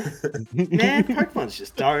 You know, man, Pokemon's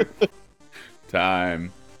just dope.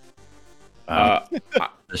 Time. The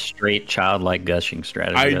straight childlike gushing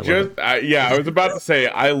strategy. I was about to say,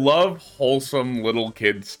 I love wholesome little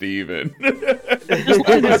kid Steven. Just look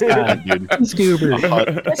at this guy, dude. He's Goober.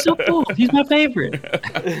 That's so cool. He's my favorite.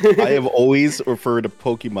 I have always referred to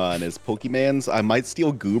Pokemon as Pokemans. I might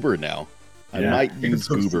steal Goober now. I might use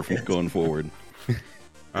Goober from going forward.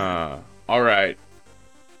 All right.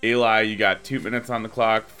 Eli, you got 2 minutes on the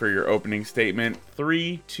clock for your opening statement.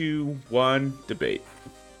 3, 2, 1, debate.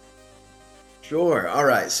 Sure. All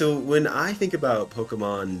right. So when I think about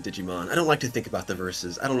Pokemon, Digimon, I don't like to think about the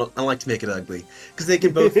verses. I don't like to make it ugly because they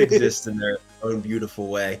can both exist in their own beautiful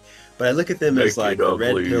way. But I look at them as like the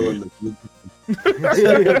red pill and the blue.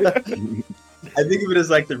 I think of it as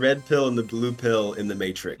like the red pill and the blue pill in the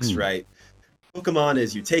Matrix, right? Pokemon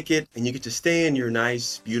is you take it and you get to stay in your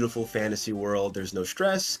nice, beautiful fantasy world. There's no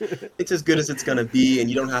stress. It's as good as it's gonna be, and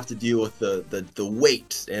you don't have to deal with the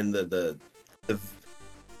weight and the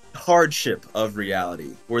hardship of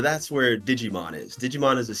reality. Where that's where Digimon is.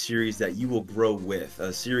 Digimon is a series that you will grow with,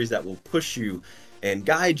 a series that will push you and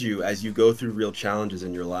guide you as you go through real challenges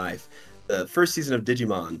in your life. The first season of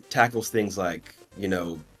Digimon tackles things like,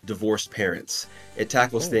 divorced parents. It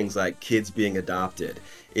tackles things like kids being adopted.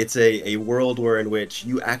 It's a world in which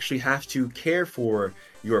you actually have to care for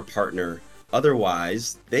your partner.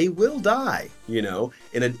 Otherwise, they will die. In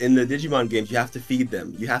the Digimon games, you have to feed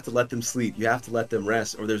them. You have to let them sleep. You have to let them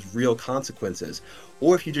rest, or there's real consequences.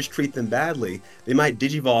 Or if you just treat them badly, they might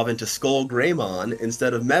digivolve into Skull Greymon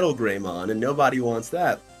instead of Metal Greymon, and nobody wants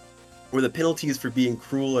that. Or the penalties for being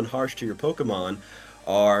cruel and harsh to your Pokemon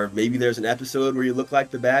are maybe there's an episode where you look like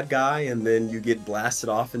the bad guy and then you get blasted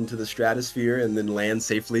off into the stratosphere and then land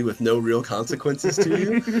safely with no real consequences to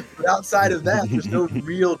you. But outside of that, there's no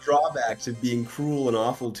real drawbacks of being cruel and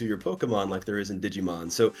awful to your Pokemon like there is in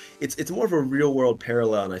Digimon. So it's more of a real world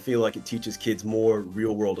parallel, and I feel like it teaches kids more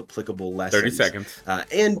real world applicable lessons. 30 seconds.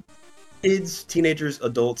 And kids, teenagers,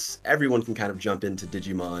 adults, everyone can kind of jump into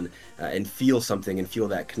Digimon and feel something and feel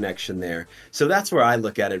that connection there. So that's where I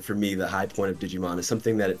look at it. For me, the high point of Digimon is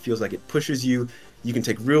something that it feels like it pushes you. You can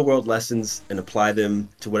take real world lessons and apply them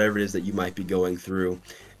to whatever it is that you might be going through.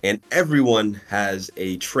 And everyone has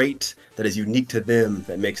a trait that is unique to them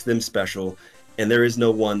that makes them special. And there is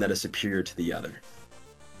no one that is superior to the other.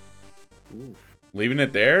 Ooh. Leaving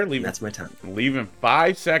it there? That's my time. Leaving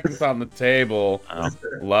 5 seconds on the table.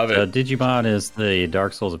 Love it. Digimon is the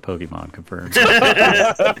Dark Souls of Pokemon, confirmed.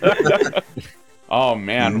 Oh,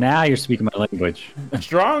 man. Now you're speaking my language.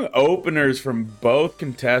 Strong openers from both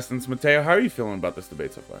contestants. Mateo, how are you feeling about this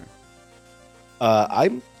debate so far?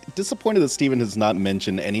 I'm disappointed that Steven has not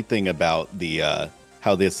mentioned anything about the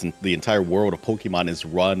how the entire world of Pokemon is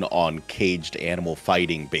run on caged animal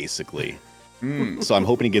fighting, basically. So I'm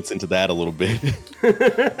hoping he gets into that a little bit. In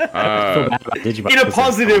a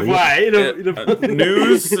positive way.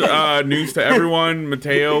 News to everyone.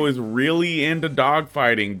 Mateo is really into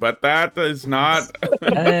dogfighting, but that is not.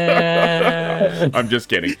 I'm just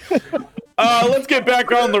kidding. Let's get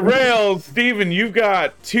back on the rails. Steven, you've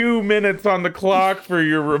got 2 minutes on the clock for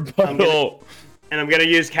your rebuttal. I'm going to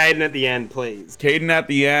use Caden at the end, please. Caden at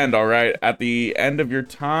the end, all right. At the end of your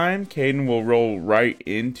time, Caden will roll right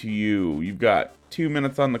into you. You've got 2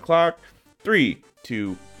 minutes on the clock. 3,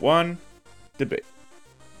 2, 1, debate.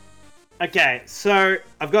 Okay, so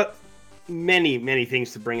I've got many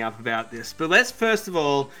things to bring up about this. But let's first of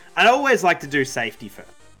all, I always like to do safety first.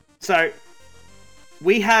 So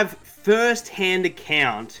we have first-hand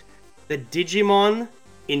account that Digimon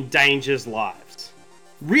endangers lives.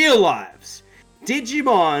 Real lives.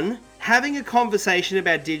 Digimon, having a conversation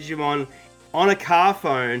about Digimon on a car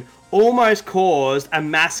phone almost caused a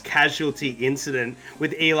mass casualty incident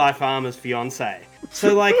with Eli Farmer's fiance.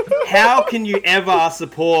 So, how can you ever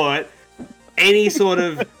support any sort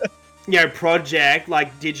of, project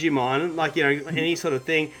like Digimon, any sort of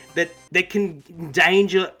thing that can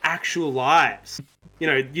endanger actual lives?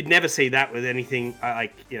 You'd never see that with anything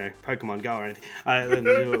like, Pokemon Go or anything.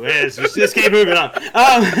 Let's keep moving on.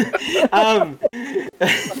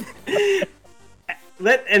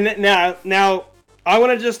 Now, I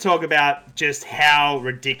want to just talk about just how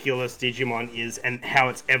ridiculous Digimon is and how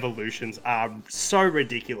its evolutions are so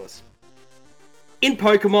ridiculous. In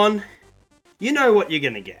Pokemon, you know what you're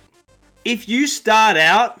going to get. If you start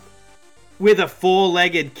out with a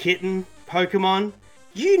 4-legged kitten Pokemon,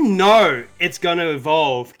 you know it's going to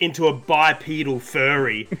evolve into a bipedal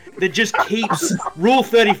furry that just keeps Rule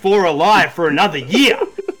 34 alive for another year.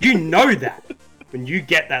 You know that. When you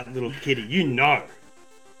get that little kitty, you know.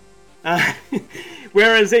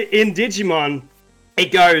 Whereas in Digimon,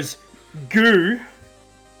 it goes goo,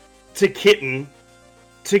 to kitten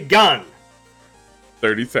to gun.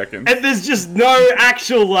 30 seconds. And there's just no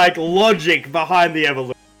actual, like, logic behind the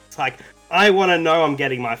evolution. It's like, I want to know I'm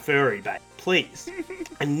getting my furry back. Please.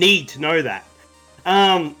 I need to know that.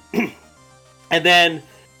 And then,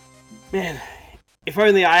 man, if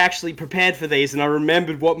only I actually prepared for these and I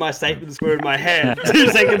remembered what my statements were in my head 2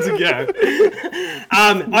 seconds ago.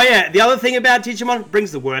 Oh yeah, the other thing about Digimon, it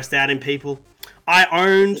brings the worst out in people. I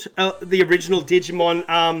owned the original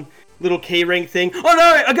Digimon little keyring thing. Oh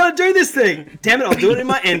no, I gotta do this thing! Damn it, I'll do it in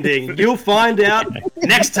my ending. You'll find out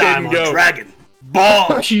next time on Dragon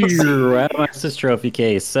Ball. Out of my assist trophy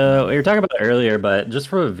case. So we were talking about it earlier, but just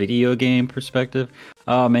from a video game perspective,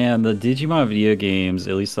 oh man, the Digimon video games,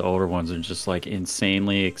 at least the older ones, are just like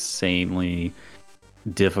insanely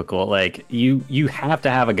difficult. Like you have to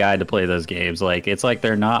have a guide to play those games. Like it's like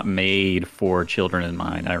they're not made for children in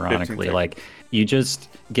mind, ironically. Like you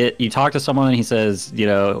talk to someone and he says, you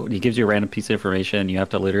know, he gives you a random piece of information. You have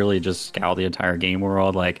to literally just scout the entire game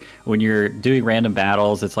world. Like when you're doing random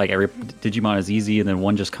battles, it's like every Digimon is easy and then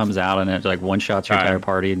one just comes out and it like one shots your entire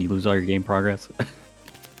party and you lose all your game progress.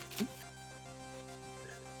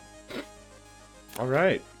 All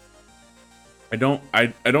right. I don't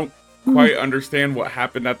quite understand what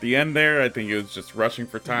happened at the end there. I think it was just rushing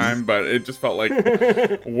for time, but it just felt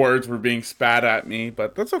like words were being spat at me,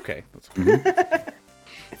 but that's okay.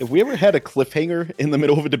 Have we ever had a cliffhanger in the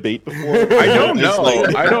middle of a debate before? I don't know.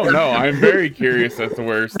 I don't know. I'm very curious as to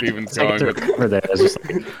where Steven's going with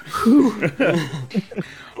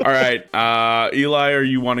All right. Eli, are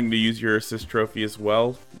you wanting to use your assist trophy as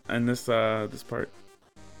well in this part?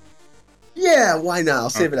 Yeah, why not? I'll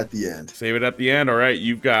save it at the end. Save it at the end. All right.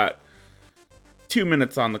 You've got 2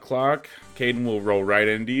 minutes on the clock. Caden will roll right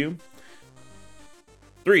into you.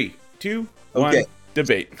 3, 2, 1,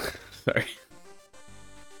 debate. Sorry.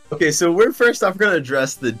 Okay, so we're going to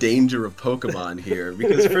address the danger of Pokemon here,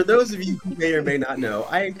 because for those of you who may or may not know,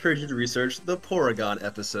 I encourage you to research the Porygon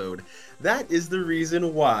episode. That is the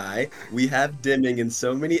reason why we have dimming in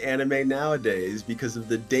so many anime nowadays, because of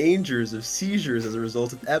the dangers of seizures as a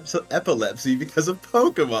result of epilepsy because of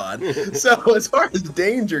Pokemon. So as far as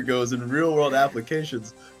danger goes in real-world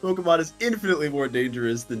applications, Pokemon is infinitely more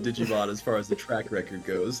dangerous than Digimon as far as the track record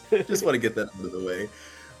goes. Just want to get that out of the way.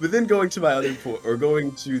 But then going to my other point, or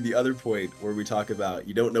going to the other point where we talk about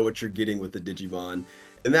you don't know what you're getting with the Digimon,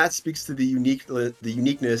 and that speaks to the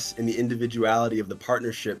uniqueness and the individuality of the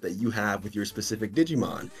partnership that you have with your specific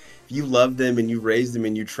Digimon. If you love them and you raise them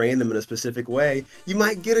and you train them in a specific way, you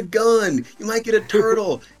might get a gun, you might get a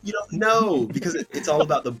turtle, you don't know, because it's all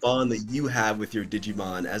about the bond that you have with your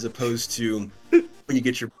Digimon, as opposed to when you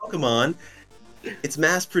get your Pokemon. It's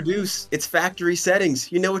mass produced, it's factory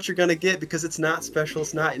settings. You know what you're going to get because it's not special,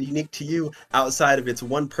 it's not unique to you outside of its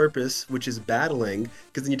one purpose, which is battling.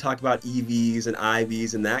 Because then you talk about EVs and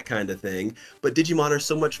IVs and that kind of thing. But Digimon are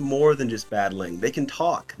so much more than just battling. They can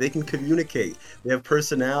talk, they can communicate, they have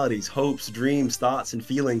personalities, hopes, dreams, thoughts, and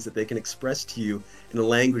feelings that they can express to you in a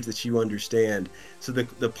language that you understand. So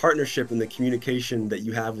the partnership and the communication that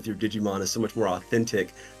you have with your Digimon is so much more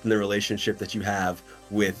authentic than the relationship that you have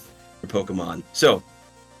with your Pokemon. So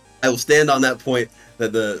I will stand on that point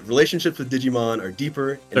that the relationships with Digimon are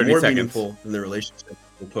deeper and more meaningful than the relationship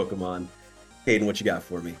with Pokemon. Caden, what you got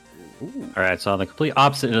for me? All right, so on the complete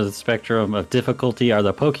opposite of the spectrum of difficulty are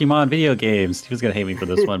the Pokemon video games. Steve's going to hate me for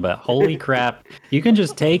this one, but holy crap. You can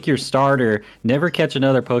just take your starter, never catch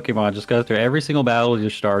another Pokemon, just go through every single battle with your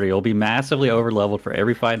starter. You'll be massively over-leveled for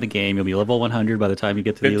every fight in the game. You'll be level 100 by the time you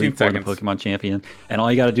get to the Elite Four, the Pokemon Champion. And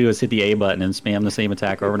all you got to do is hit the A button and spam the same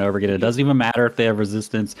attack over and over again. It doesn't even matter if they have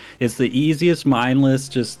resistance. It's the easiest, mindless,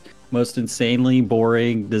 just most insanely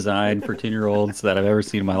boring design for 10-year-olds that I've ever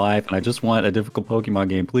seen in my life, and I just want a difficult Pokemon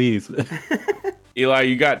game, please. Eli,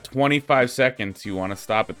 you got 25 seconds. You want to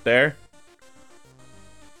stop it there?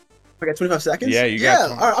 I got 25 seconds? Yeah, you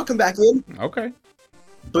got. All right, I'll come back in. Okay.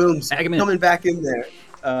 Boom. Coming back in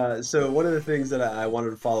there. So one of the things that I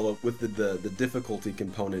wanted to follow up with the difficulty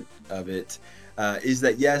component of it is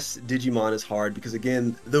that, yes, Digimon is hard because,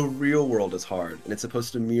 again, the real world is hard, and it's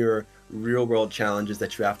supposed to mirror real world challenges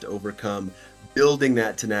that you have to overcome, building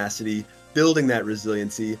that tenacity, building that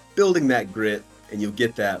resiliency, building that grit, and you'll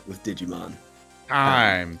get that with Digimon.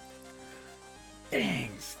 Time.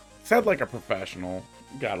 Dang. Said like a professional.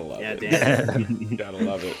 Gotta love it. Damn. Gotta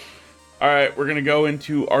love it. All right, we're gonna go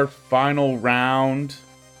into our final round.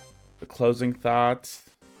 The closing thoughts.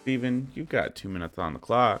 Steven, you've got 2 minutes on the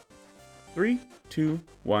clock. 3, 2,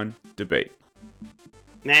 1, debate.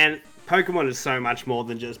 Man, Pokemon is so much more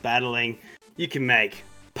than just battling. You can make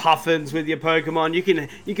puffins with your Pokemon.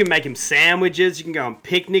 You can make them sandwiches. You can go on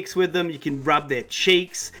picnics with them. You can rub their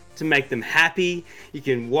cheeks. to make them happy. You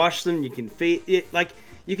can wash them. You can feed it. Like,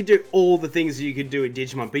 you can do all the things you could do in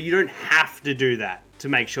Digimon, but you don't have to do that to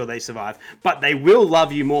make sure they survive. But they will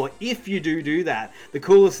love you more if you do that. The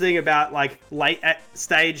coolest thing about like late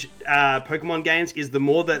stage Pokemon games is the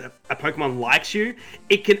more that a Pokemon likes you,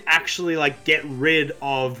 it can actually like get rid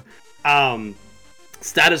of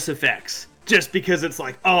status effects just because it's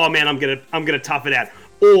like, oh man, I'm gonna tough it out.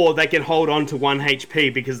 Or they can hold on to 1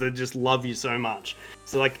 HP because they just love you so much.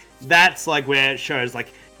 So like that's like where it shows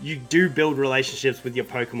like you do build relationships with your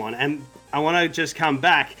Pokemon. And I want to just come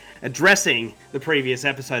back addressing the previous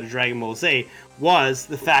episode of Dragon Ball Z was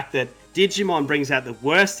the fact that Digimon brings out the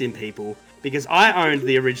worst in people, because I owned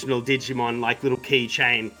the original Digimon like little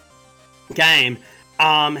keychain game.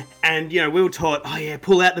 And you know, we were taught, oh yeah,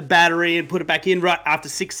 pull out the battery and put it back in right after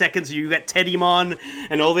 6 seconds, you get Teddymon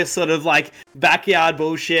and all this sort of like backyard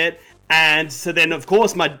bullshit. And so then, of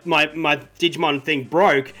course, my Digimon thing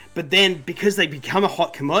broke. But then, because they become a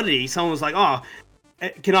hot commodity, someone was like, oh,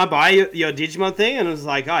 can I buy your Digimon thing? And I was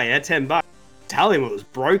like, oh yeah, $10. Tell him it was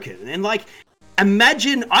broken. And like,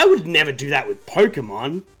 imagine, I would never do that with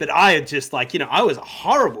Pokemon. But I had just like, you know, I was a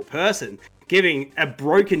horrible person giving a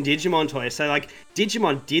broken Digimon toy. So like,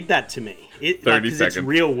 Digimon did that to me. 30 because it's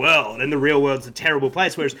real world. And the real world's a terrible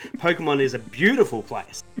place. Whereas Pokemon is a beautiful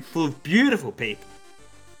place. Full of beautiful people.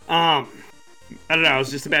 I don't know, I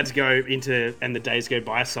was just about to go into And the Days Go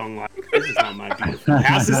By song, like, this is not my beautiful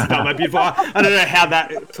house, this is not my beautiful house. I don't know how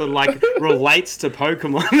that sort of, like, relates to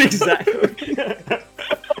Pokemon exactly.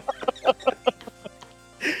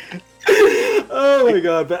 Oh my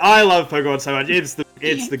god, but I love Pokemon so much. It's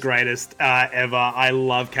the greatest ever. I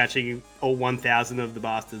love catching all 1,000 of the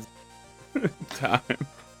bastards. Time.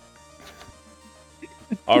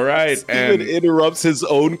 All right, Steven interrupts his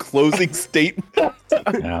own closing statement.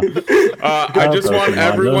 Yeah. I just want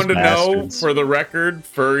everyone to know, bastards. for the record,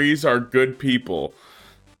 furries are good people.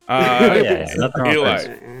 Eli,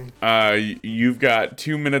 you've got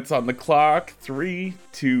 2 minutes on the clock. 3,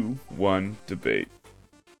 2, 1, debate.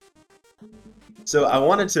 So I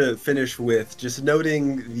wanted to finish with just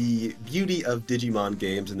noting the beauty of Digimon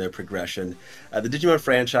games and their progression. The Digimon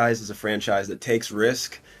franchise is a franchise that takes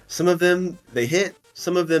risk. Some of them they hit,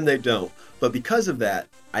 some of them they don't. But because of that,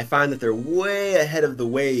 I find that they're way ahead of the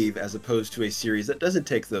wave as opposed to a series that doesn't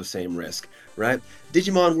take those same risks, right?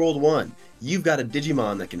 Digimon World 1, you've got a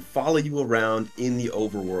Digimon that can follow you around in the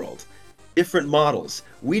overworld. Different models.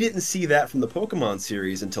 We didn't see that from the Pokemon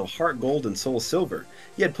series until Heart Gold and Soul Silver.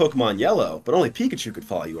 You had Pokemon Yellow, but only Pikachu could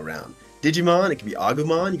follow you around. Digimon, it could be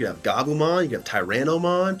Agumon, you could have Gabumon, you could have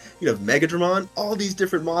Tyrannomon, you could have Megadramon, all these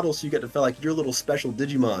different models, so you get to feel like your little special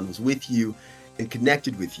Digimon was with you and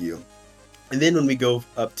connected with you. And then when we go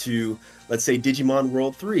up to, let's say, Digimon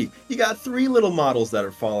World 3, you got 3 little models that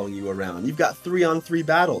are following you around. You've got 3-on-3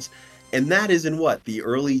 battles. And that is in what, the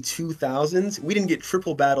early 2000s? We didn't get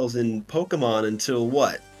triple battles in Pokemon until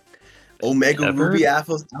what? Omega Ruby,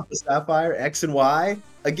 Alpha Sapphire, X and Y?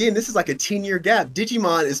 Again, this is like a 10-year gap.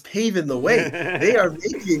 Digimon is paving the way. They are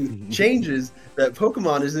making changes that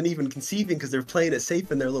Pokemon isn't even conceiving because they're playing it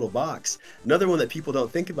safe in their little box. Another one that people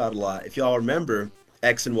don't think about a lot, if y'all remember,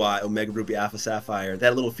 X and Y, Omega Ruby, Alpha Sapphire,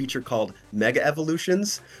 that little feature called Mega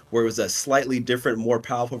Evolutions, where it was a slightly different, more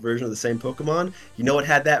powerful version of the same Pokemon. You know what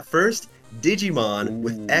had that first? Digimon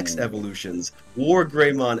with X evolutions, War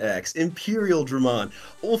Greymon X, Imperial Dramon,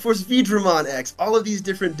 Ulforce V Dramon X, all of these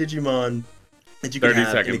different Digimon that you can have.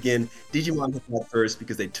 Seconds. And again, Digimon hit that first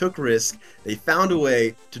because they took risk, they found a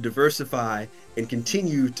way to diversify and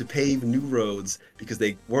continue to pave new roads because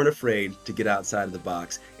they weren't afraid to get outside of the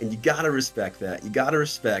box. And you gotta respect that. You gotta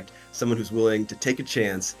respect someone who's willing to take a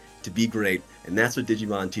chance to be great. And that's what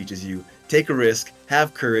Digimon teaches you. Take a risk,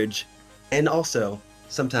 have courage, and also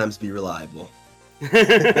sometimes be reliable. Love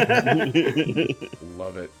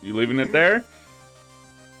it. You leaving it there?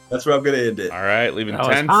 That's where I'm going to end it. All right, leaving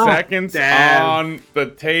That 10 was- seconds Damn. on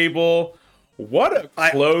the table. What a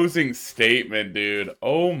closing statement, dude.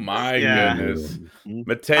 Oh my goodness.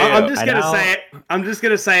 Mateo. I'm just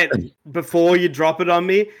gonna say it before you drop it on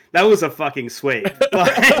me. That was a fucking sweep.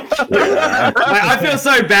 I feel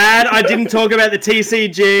so bad. I didn't talk about the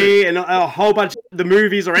TCG and a whole bunch of the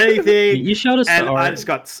movies or anything. You showed us and the art.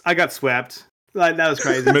 I got swept. Like, that was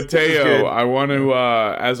crazy. Mateo, I want to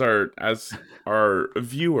as our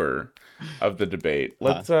viewer of the debate,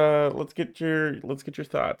 let's get your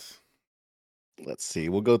thoughts. Let's see.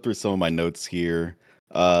 We'll go through some of my notes here.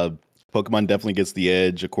 Pokemon definitely gets the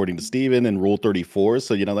edge according to Steven in Rule 34.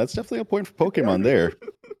 So, that's definitely a point for Pokemon there.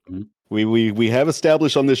 We have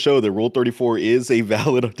established on this show that Rule 34 is a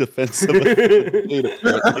valid defensive.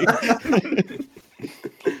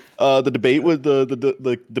 The debate with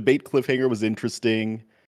the debate cliffhanger was interesting.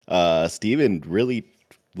 Steven really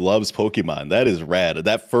loves Pokemon. That is rad.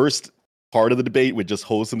 That first part of the debate with just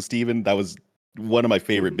wholesome Steven, that was one of my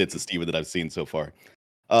favorite bits of Steven that I've seen so far.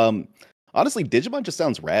 Honestly, Digimon just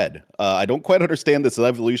sounds rad. I don't quite understand this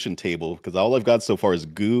evolution table because all I've got so far is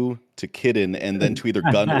Goo to Kitten and then to either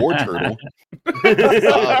Gun or Turtle.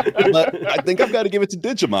 But I think I've got to give it to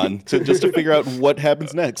Digimon just to figure out what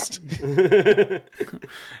happens next.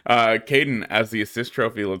 Caden, as the assist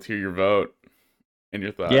trophy, let's hear your vote and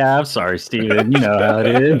your thoughts. Yeah, I'm sorry, Steven. You know how it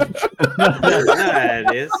is. Yeah,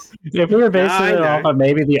 it is. If we were basing it know. off of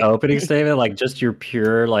maybe the opening statement, like just your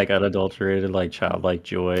pure, like unadulterated, like childlike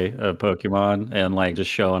joy of Pokemon and like just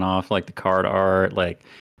showing off like the card art, like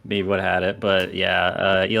maybe what had it. But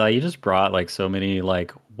yeah, Eli, you just brought like so many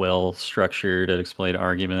like well structured and explained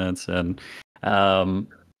arguments. And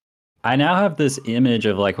I now have this image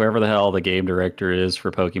of like whoever the hell the game director is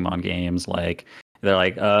for Pokemon games, like they're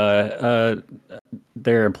like,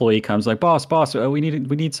 their employee comes like, boss, we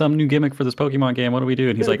need some new gimmick for this Pokemon game. What do we do?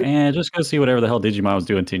 And he's like, just go see whatever the hell Digimon was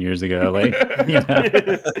doing 10 years ago. Like,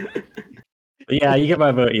 yeah, you get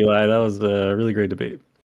my vote, Eli. That was a really great debate.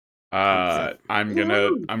 I'm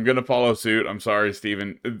gonna follow suit. I'm sorry,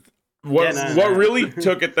 Steven. What really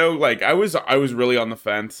took it though? Like, I was really on the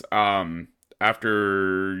fence.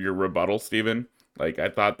 After your rebuttal, Steven. Like, I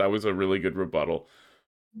thought that was a really good rebuttal.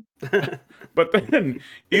 But then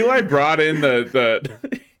Eli brought in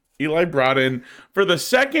Eli brought in for the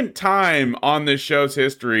second time on this show's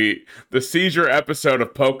history the seizure episode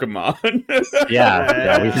of Pokemon.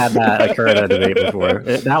 Yeah, we've had that occur in a debate before.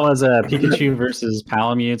 That was Pikachu versus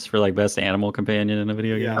Palamutes for like best animal companion in a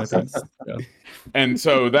video game. I think. So. And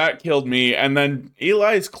so that killed me. And then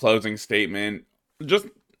Eli's closing statement, just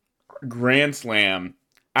grand slam.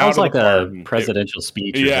 That was like a presidential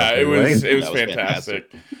speech. Yeah, it was fantastic.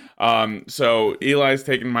 So Eli's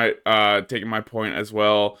taking my point as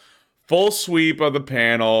well. Full sweep of the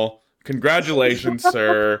panel. Congratulations,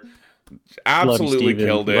 sir. Absolutely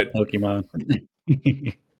killed it. Pokemon.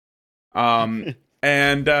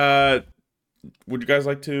 And would you guys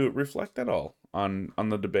like to reflect at all on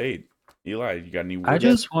the debate? Eli, you got any words? I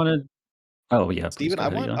just wanted. Oh yeah, Steven, I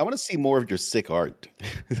want to see more of your sick art.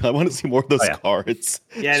 I want to see more of those cards.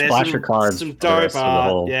 Yeah, there's Splasher cards. Some dope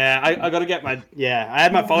art. Yeah, I got to get my. Yeah, I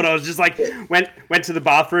had my photo. I was just like went to the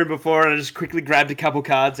bathroom before and I just quickly grabbed a couple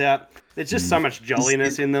cards out. There's just so much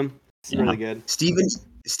jolliness in them. It's really good.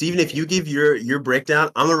 Steven, if you give your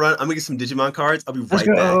breakdown, I'm gonna get some Digimon cards. I'll be right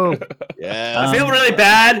back. Yeah. I feel really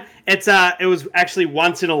bad. It was actually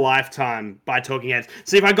Once in a Lifetime by Talking Heads.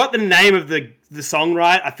 So if I got the name of the song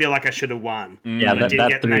right, I feel like I should have won. Yeah, that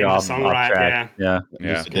get the name of the song right. Track. Yeah.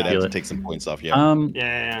 You did have to take some points off.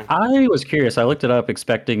 Yeah. I was curious. I looked it up,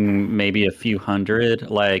 expecting maybe a few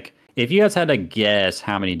hundred. Like, if you guys had to guess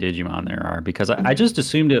how many Digimon there are, because I just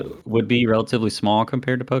assumed it would be relatively small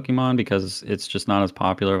compared to Pokemon because it's just not as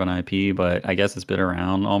popular of an IP, but I guess it's been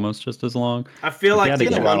around almost just as long. I feel like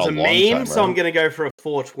Digimon's a meme, so I'm going to go for a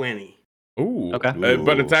 420. Ooh. Okay.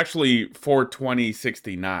 But it's actually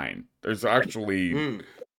 420.69. There's actually 40,000.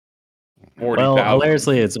 Well,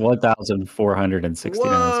 hilariously, it's 1,469.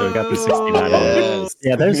 So we got the 69. Yes.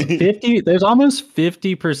 Yeah, there's almost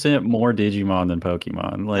 50% more Digimon than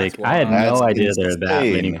Pokemon. Like, I had no idea there are that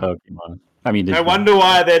many Pokemon. I mean, Digimon. I wonder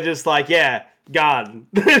why they're just like, gun.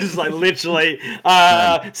 They're just like literally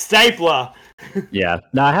stapler. Yeah.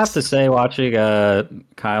 Now, I have to say, watching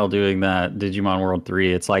Kyle doing that Digimon World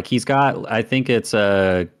 3, it's like he's got, I think it's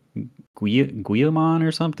Guiamon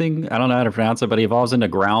or something. I don't know how to pronounce it, but he evolves into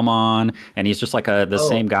Growlmon, and he's just like the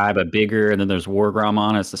same guy but bigger. And then there's War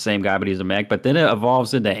Growlmon. It's the same guy, but he's a mech. But then it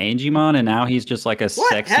evolves into Angemon, and now he's just like a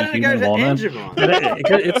sexy human woman.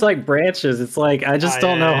 It's like branches. It's like I just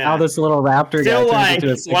don't know how this little raptor guy turns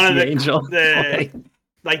into a sexy angel.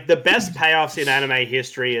 Like the best payoffs in anime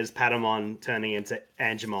history is Patamon turning into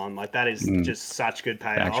Angemon. Like that is just such good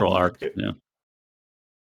payoff. Actual arc. Yeah.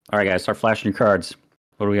 All right, guys, start flashing your cards.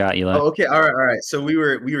 What do we got, Eli? Oh, okay, all right. So we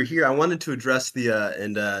were here. I wanted to address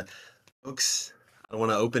the folks. I don't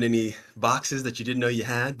want to open any boxes that you didn't know you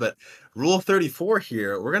had, but Rule 34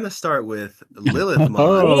 here. We're gonna start with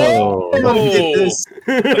Lilithmon.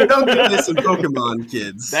 Don't get this in Pokemon,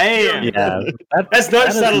 kids. Damn. Yeah, that's no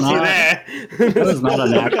subtlety there. That is not a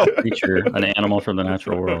natural creature, an animal from the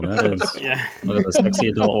natural world. That is look at the sexy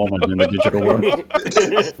adult woman in the digital world.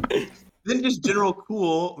 Then just general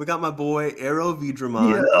cool. We got my boy Arrow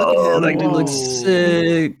Vidramon. Oh, that dude looks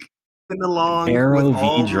sick. Arrow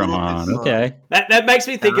Vidramon. Okay. That makes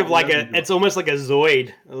me think of like it's almost like a Zoid.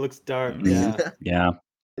 It looks dark. Yeah. Yeah.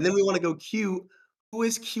 And then we want to go cute. Who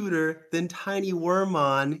is cuter than Tiny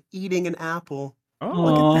Wormmon eating an apple?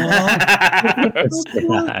 Oh,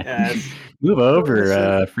 Yes. Move over,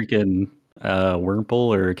 Listen. freaking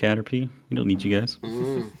Wurmple or Caterpie. We don't need you guys.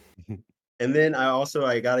 Mm. And then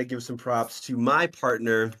I gotta give some props to my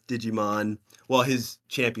partner, Digimon. Well, his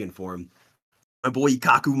champion form. My boy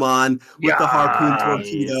Kakumon with the harpoon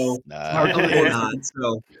torpedo. Nice. Whatnot.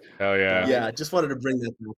 So hell yeah. yeah, just wanted to bring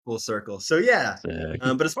that full circle. So yeah. Sick.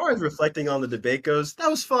 But as far as reflecting on the debate goes, that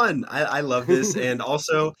was fun. I love this. And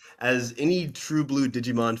also, as any true blue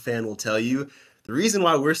Digimon fan will tell you, the reason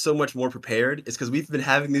why we're so much more prepared is because we've been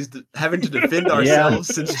having to defend ourselves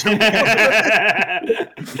since Peter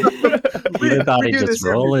thought he'd just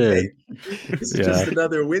roll in. This is just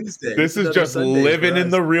another Wednesday. This is just Sunday living in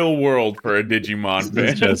the real world for a Digimon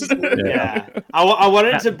fan. Yeah. I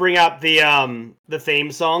wanted to bring up the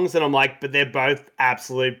theme songs, and I'm like, but they're both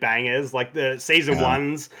absolute bangers. Like the season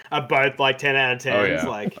ones are both like 10 out of 10s. Oh yeah.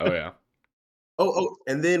 Like, oh yeah.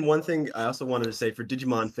 And then one thing I also wanted to say for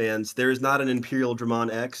Digimon fans, there is not an Imperial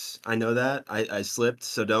Dramon X. I know that. I slipped,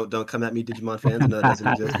 so don't come at me, Digimon fans. I know that doesn't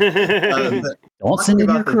exist. Don't send in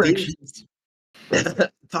your corrections.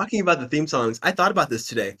 Talking about the theme songs, I thought about this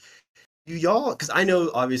today. Y'all, because I know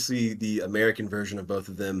obviously the American version of both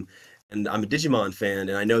of them, and I'm a Digimon fan,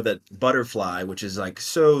 and I know that Butterfly, which is like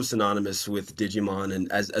so synonymous with Digimon,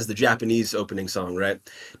 and as the Japanese opening song, right?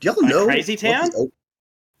 Do y'all know Crazy Town?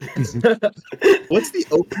 What's the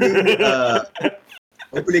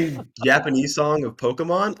opening Japanese song of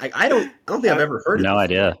Pokemon? I don't think I've ever heard it. No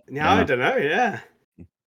idea. No, I don't know. Yeah.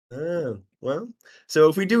 Well, so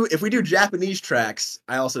if we do Japanese tracks,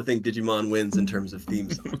 I also think Digimon wins in terms of theme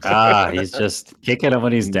songs. He's just kicking him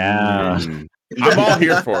when he's down. I'm all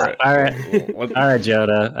here for it. All right,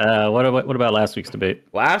 Joda. What about last week's debate?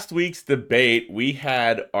 Last week's debate, we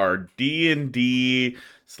had our D&D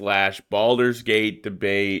 / Baldur's Gate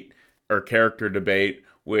debate or character debate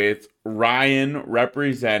with Ryan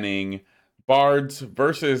representing Bards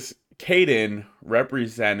versus Caden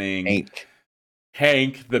representing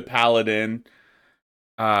Hank the Paladin.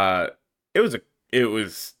 It was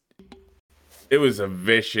a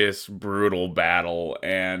vicious, brutal battle,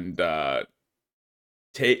 and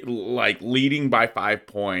leading by 5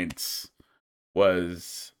 points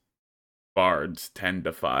was Bards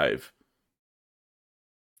 10-5.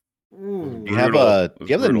 Do you have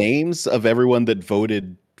the names of everyone that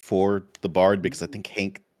voted for the Bard? Because I think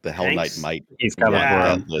Hank the Hell Knight might. He's coming for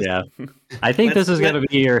him. Yeah. I think this is going to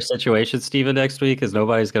be your situation, Steven, next week, because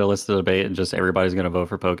nobody's going to listen to the debate and just everybody's going to vote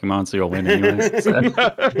for Pokemon, so you'll win anyway.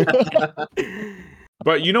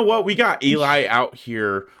 But you know what? We got Eli out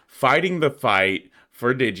here fighting the fight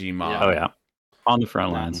for Digimon. Oh, yeah. On the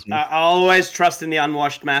front lines. I always trust in the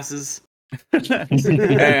unwashed masses.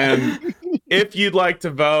 And if you'd like to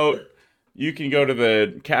vote, you can go to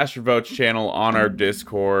the Cast Your Votes channel on our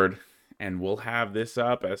Discord, and we'll have this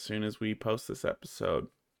up as soon as we post this episode.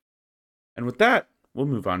 And with that, we'll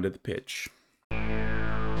move on to the pitch.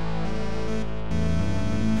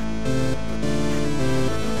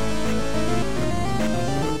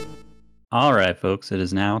 All right, folks, it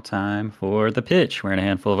is now time for the pitch, wherein a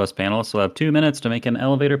handful of us panelists will have 2 minutes to make an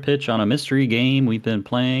elevator pitch on a mystery game we've been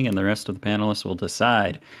playing, and the rest of the panelists will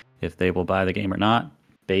decide if they will buy the game or not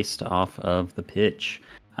based off of the pitch.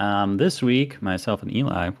 This week, myself and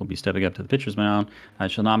Eli will be stepping up to the pitcher's mound. I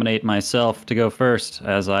shall nominate myself to go first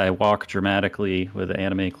as I walk dramatically with an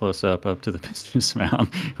anime close-up up to the pitcher's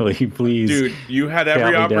mound. Will you please? Dude, you had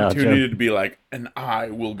every opportunity to be like, and I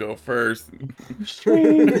will go first.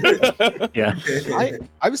 Yeah.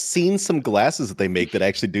 I've seen some glasses that they make that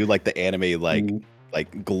actually do like the anime like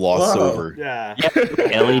gloss over. Yeah.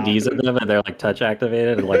 LEDs in them, and they're like touch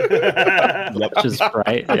activated and like just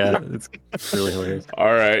bright. Yeah, it's really hilarious.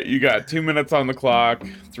 All right, you got 2 minutes on the clock.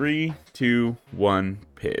 3, 2, 1,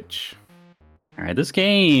 pitch. All right, this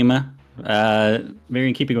game, very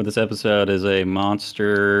in keeping with this episode, is a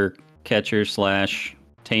monster catcher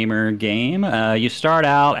 / tamer game. You start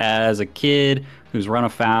out as a kid who's run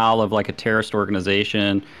afoul of like a terrorist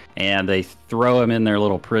organization, and they throw him in their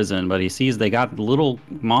little prison, but he sees they got little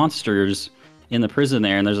monsters in the prison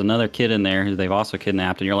there, and there's another kid in there who they've also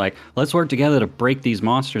kidnapped, and you're like, let's work together to break these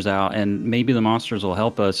monsters out, and maybe the monsters will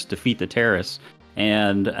help us defeat the terrorists.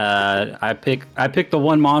 And I pick the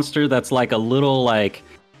one monster that's like a little like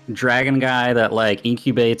dragon guy that like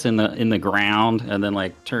incubates in the ground and then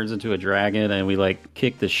like turns into a dragon, and we like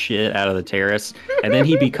kick the shit out of the terrorists, and then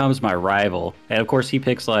he becomes my rival. And of course he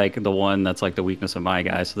picks like the one that's like the weakness of my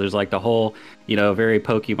guy, so there's like the whole, very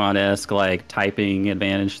Pokemon-esque like typing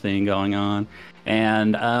advantage thing going on.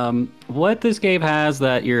 And what this game has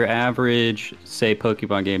that your average, say,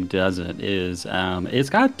 Pokemon game doesn't is it's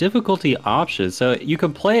got difficulty options. So you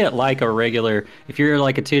can play it like a regular, if you're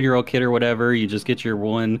like a 10-year-old kid or whatever, you just get your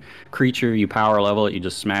one creature, you power level it, you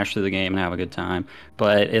just smash through the game and have a good time.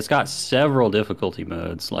 But it's got several difficulty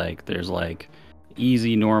modes. Like there's like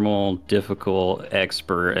easy, normal, difficult,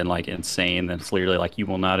 expert, and like insane. That's literally like you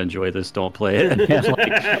will not enjoy this. Don't play it. And,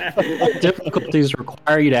 like, difficulties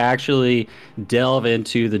require you to actually delve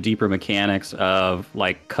into the deeper mechanics of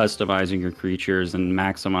like customizing your creatures and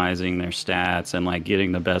maximizing their stats and like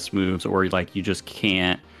getting the best moves, or like you just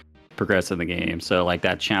can't progress in the game. So like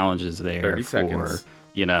that challenge is there 30 for seconds.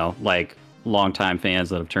 like longtime fans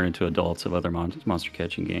that have turned into adults of other monster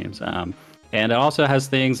catching games. And it also has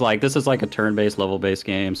things like, this is like a turn-based, level-based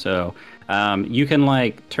game, so you can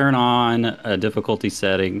like turn on a difficulty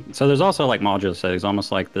setting. So there's also like modular settings,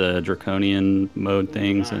 almost like the draconian mode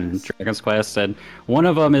things in Dragon's Quest. And one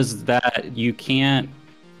of them is that you can't,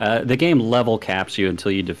 the game level caps you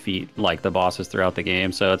until you defeat like the bosses throughout the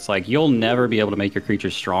game. So it's like you'll never be able to make your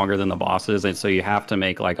creatures stronger than the bosses, and so you have to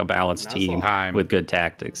make like a balanced team with good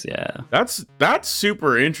tactics. Yeah, that's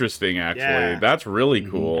super interesting. Actually, that's really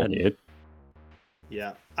cool. Yeah, dude.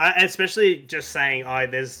 Yeah, especially just saying,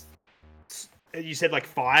 there's, you said like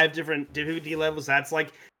 5 different difficulty levels. That's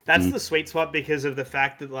the sweet spot, because of the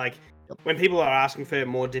fact that like when people are asking for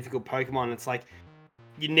more difficult Pokemon, it's like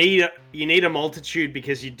you need a multitude,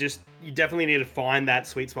 because you definitely need to find that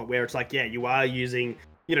sweet spot where it's like, yeah, you are using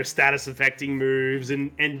status affecting moves and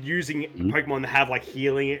using Pokemon that have like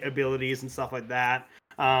healing abilities and stuff like that.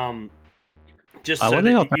 Just so one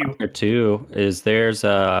thing I'll talk here too is there's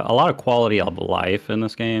a lot of quality of life in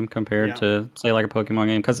this game compared to say like a Pokemon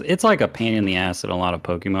game, because it's like a pain in the ass in a lot of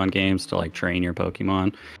Pokemon games to like train your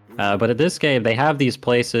Pokemon. But at this game, they have these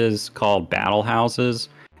places called battle houses,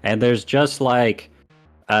 and there's just like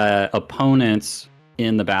opponents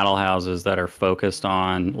in the battle houses that are focused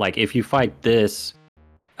on like, if you fight this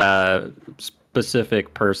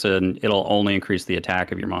specific person, it'll only increase the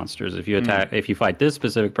attack of your monsters. If you fight this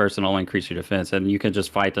specific person, it'll increase your defense, and you can just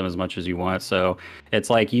fight them as much as you want. So it's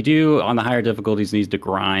like you do on the higher difficulties needs to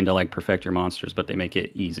grind to like perfect your monsters, but they make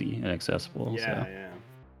it easy and accessible. Yeah.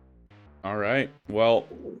 All right. Well,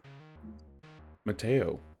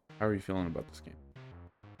 Mateo, how are you feeling about this game?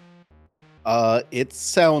 It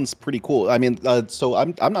sounds pretty cool. I mean, so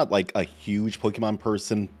I'm not like a huge Pokemon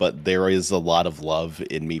person, but there is a lot of love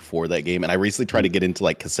in me for that game. And I recently tried to get into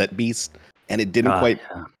like Cassette Beast, and it didn't quite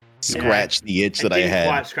scratch the itch that I had. It didn't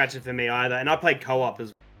quite scratch it for me either. And I played co-op as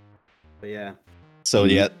well. But yeah. So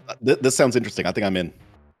yeah, this sounds interesting. I think I'm in.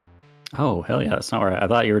 Oh hell yeah, that's not right. I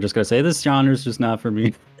thought you were just gonna say this genre's just not for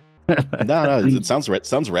me. No, it sounds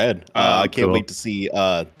rad. I can't wait to see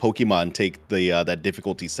Pokemon take the that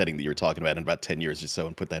difficulty setting that you were talking about in about 10 years or so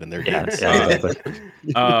and put that in their games.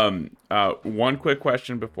 One quick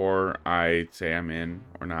question before I say I'm in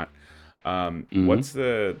or not. What's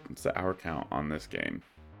the hour count on this game?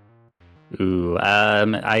 Ooh,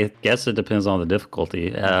 I guess it depends on the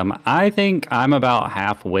difficulty. I think I'm about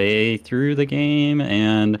halfway through the game,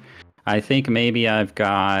 and I think maybe I've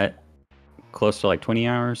got close to like 20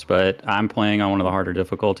 hours, but I'm playing on one of the harder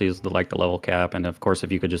difficulties, the level cap, and of course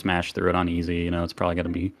if you could just mash through it on easy, it's probably going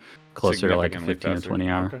to be closer to like a 15 or 20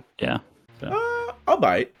 hour. Okay. Yeah. So. I'll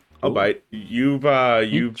bite.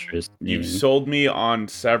 You've sold me on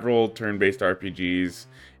several turn-based RPGs,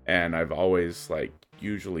 and I've always like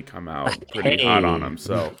usually come out pretty hot on them.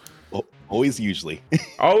 So always usually.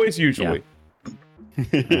 Yeah.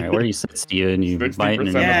 All right, where do you sit, Steven? You biting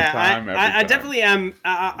in I definitely am.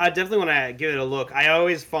 I definitely want to give it a look. I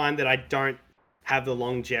always find that I don't have the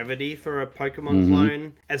longevity for a Pokemon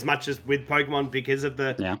clone as much as with Pokemon, because of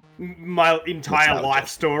my entire life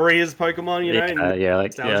story as Pokemon. I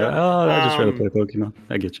just rather play Pokemon.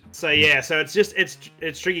 I get you. So yeah, so it's just it's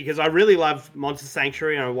tricky, because I really love Monster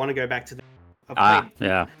Sanctuary and I want to go back to the. I've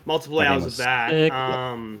played multiple hours of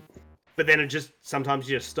that. But then it just, sometimes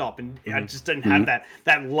you just stop, and I just didn't have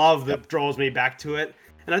that love that draws me back to it.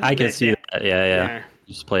 And I can see that. Yeah.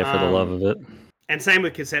 Just play it for the love of it. And same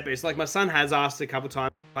with Cassette Beast. Like, my son has asked a couple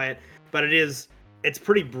times to play it, but it's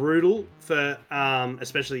pretty brutal for,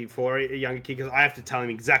 especially for a younger kid, because I have to tell him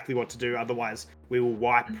exactly what to do, otherwise we will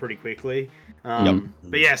wipe pretty quickly.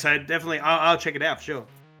 But yeah, so definitely, I'll check it out for sure.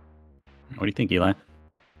 What do you think, Eli?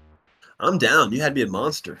 I'm down. You had me a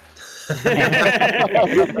monster. All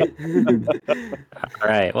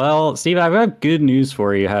right. Well, Steve, I've got good news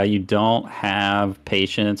for you. How you don't have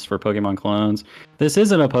patience for Pokemon clones. This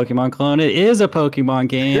isn't a Pokemon clone. It is a Pokemon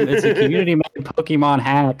game. It's a community-made Pokemon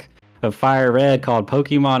hack of Fire Red called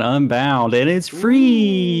Pokemon Unbound, and it's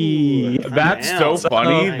free. Ooh, That's so Unbound.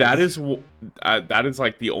 funny. Nice. That is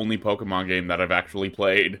like the only Pokemon game that I've actually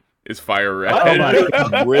played is Fire Red. Oh my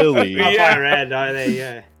God, really? Oh, Yeah. Fire Red. Oh, there you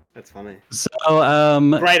go. That's funny. So,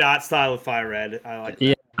 Great art style of Fire Red. I like that.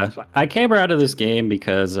 yeah, I came out of this game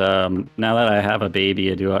because now that I have a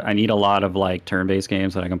baby, I need a lot of like turn-based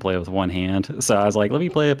games that I can play with one hand. So I was like, let me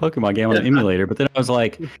play a Pokemon game on an emulator. But then I was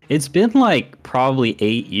like, it's been like probably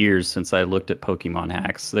 8 years since I looked at Pokemon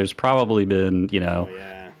hacks. There's probably been, Oh,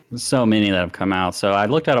 yeah. so many that have come out. So I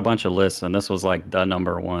looked at a bunch of lists, and this was like the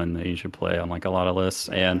number one that you should play on like a lot of lists.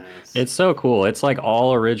 And Nice. it's so cool. It's like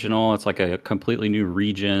all original. It's like a completely new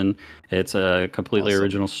region. It's a completely Awesome.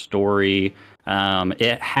 original story.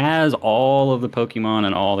 It has all of the Pokemon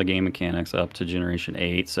and all the game mechanics up to Generation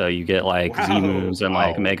 8. So you get like Z Wow. moves and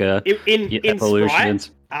like Mega In evolutions.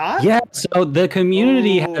 sprite art? Yeah, so the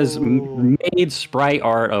community has Oh. made sprite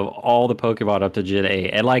art of all the Pokemon up to Gen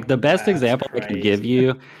 8. And like the best That's example I can give crazy.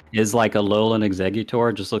 you is like a Alolan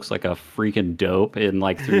Exeggutor. Just looks like a freaking dope in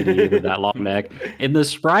like 3D with that long neck. In the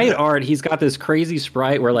sprite art, he's got this crazy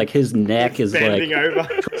sprite where like his neck is It's bending like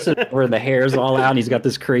over. twisted over, the hair's all out, and he's got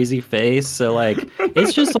this crazy face. So like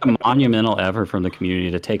it's just a monumental effort from the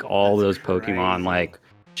community to take all That's those Pokemon crazy. like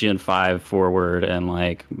Gen 5 forward and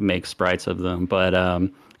like make sprites of them. But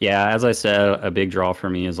yeah, as I said, a big draw for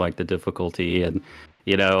me is like the difficulty. And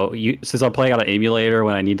since I'm playing on an emulator,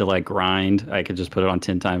 when I need to like grind, I could just put it on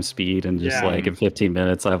 10 times speed and just Yeah. like in 15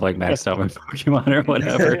 minutes I've like maxed out my Pokemon or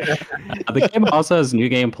whatever. The game also has New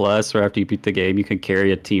Game Plus, where after you beat the game, you can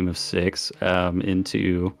carry a team of 6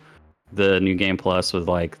 into the New Game Plus with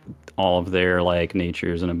like all of their like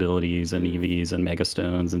natures and abilities and EVs and Mega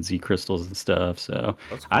Stones and Z crystals and stuff. So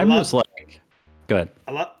That's cool. I'm just like, good.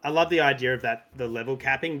 I love the idea of the level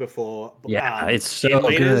capping before. Yeah, it's so gym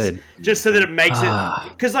leaders, good. just so that it makes it. Ah.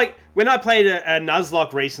 Because like when I played a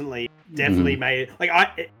Nuzlocke recently, definitely Mm-hmm. made it.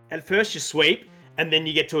 Like at first you sweep, and then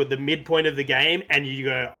you get to the midpoint of the game, and you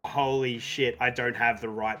go, "Holy shit! I don't have the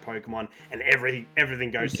right Pokemon," and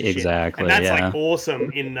everything goes to Exactly, shit. And that's yeah. like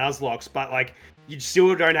awesome in Nuzlocks, but like you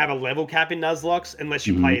still don't have a level cap in Nuzlocks unless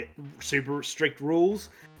you Mhm. play super strict rules.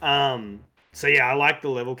 So yeah, I like the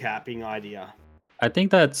level capping idea. I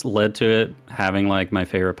think that's led to it having like my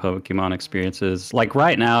favorite Pokemon experiences. Like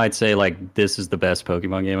right now, I'd say like this is the best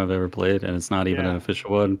Pokemon game I've ever played, and it's not even an Yeah.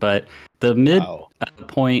 official one. But the mid Wow.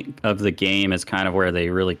 point of the game is kind of where they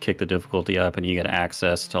really kick the difficulty up, and you get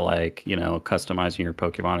access to like customizing your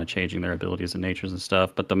Pokemon and changing their abilities and natures and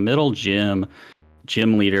stuff. But the middle gym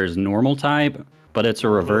leader is normal type, but it's a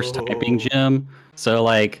reverse typing Oh. gym. So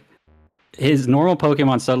like his normal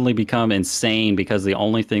Pokemon suddenly become insane because the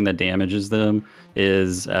only thing that damages them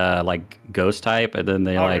is like ghost type, and then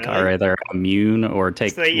they Oh, like really? are either immune or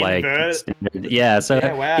take So they like invert? extended. Yeah, so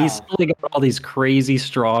Yeah, wow. he's suddenly got all these crazy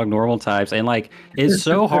strong normal types, and like it's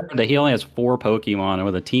so hard that he only has 4 Pokemon, and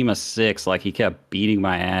with a team of 6, like he kept beating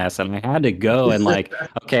my ass, and I had to go and like,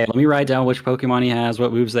 okay, let me write down which Pokemon he has,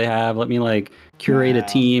 what moves they have, let me like curate a Wow.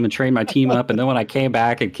 team and train my team up, and then when I came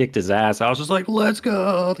back and kicked his ass, I was just like, let's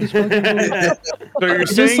go. These Pokemon. So you're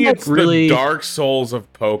It's saying just, like, it's really- the Dark Souls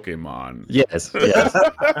of Pokemon? Yes.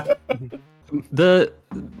 The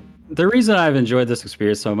reason I've enjoyed this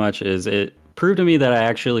experience so much is it proved to me that I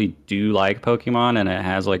actually do like Pokemon, and it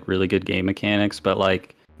has like really good game mechanics, but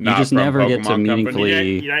like you Not just from never get Pokemon to Company.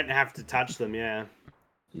 meaningfully. You don't have to touch them, yeah.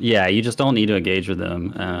 Yeah, you just don't need to engage with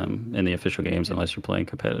them in the official games unless you're playing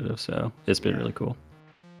competitive. So it's been really cool.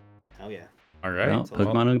 Hell yeah. All right. Well, Well,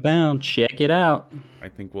 Pokemon Unbound, check it out. I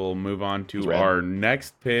think we'll move on That's to rad. our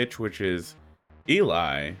next pitch, which is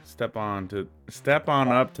Eli. Step on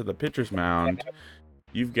up to the pitcher's mound.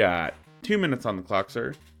 You've got 2 minutes on the clock,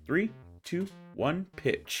 sir. 3, 2, 1,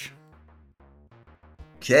 pitch.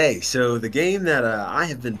 Okay, so the game that I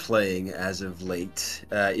have been playing as of late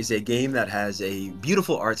is a game that has a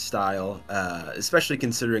beautiful art style, especially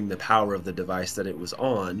considering the power of the device that it was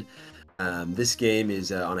on. This game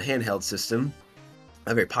is on a handheld system,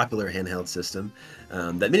 a very popular handheld system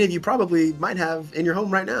that many of you probably might have in your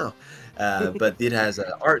home right now. But it has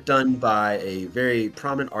art done by a very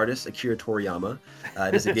prominent artist, Akira Toriyama.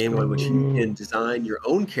 It is a game in which you can design your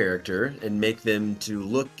own character and make them to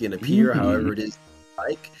look and appear however it is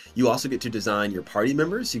like. You also get to design your party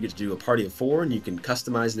members. You get to do a party of 4, and you can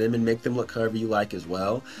customize them and make them look however you like as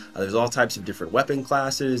well. There's all types of different weapon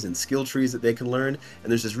classes and skill trees that they can learn.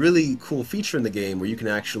 And there's this really cool feature in the game where you can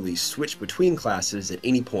actually switch between classes at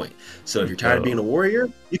any point. So if you're tired of being a warrior,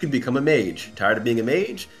 you can become a mage. Tired of being a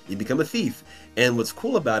mage, you become a thief. And what's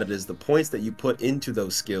cool about it is the points that you put into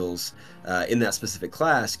those skills in that specific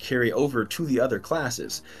class carry over to the other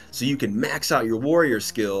classes. So you can max out your warrior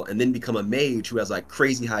skill and then become a mage who has like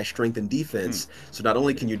crazy high strength and defense. So not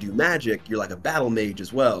only can you do magic, you're like a battle mage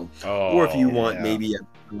as well. Or if you want maybe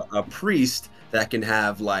a priest that can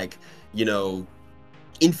have like, you know,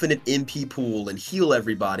 infinite MP pool and heal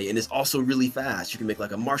everybody, and is also really fast. You can make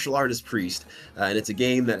like a martial artist priest. And it's a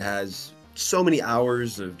game that has so many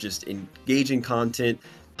hours of just engaging content,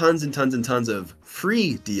 tons and tons and tons of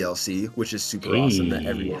free DLC, which is super awesome that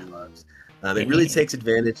everyone loves. It really takes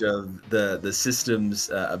advantage of the system's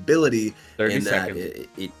ability in that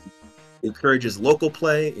it encourages local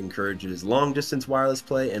play, encourages long distance wireless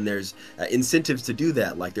play, and there's incentives to do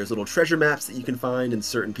that. Like there's little treasure maps that you can find in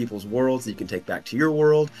certain people's worlds that you can take back to your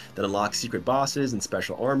world that unlock secret bosses and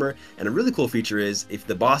special armor. And a really cool feature is if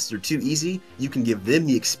the bosses are too easy, you can give them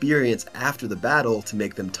the experience after the battle to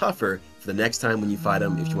make them tougher for the next time when you fight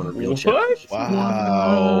them if you want a real challenge.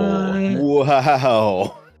 Wow.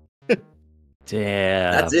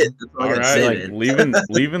 Damn. That's it. That's all I gotta say, man. leaving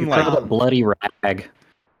Like like a bloody rag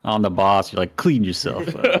on the boss, you're like, clean yourself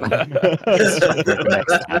up. Next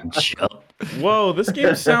time, jump. Whoa, this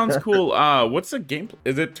game sounds cool. What's the game?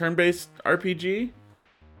 Is it turn-based RPG?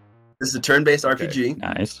 This is a turn-based RPG.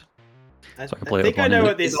 Nice. I So I can play think with I know one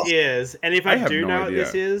what this is, and if I have do no know what idea.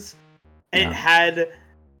 this is, it had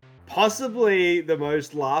possibly the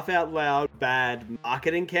most laugh-out-loud bad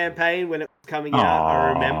marketing campaign when it was coming out.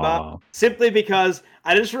 I remember simply because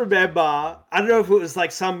I just remember, I don't know if it was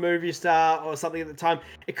like some movie star or something at the time.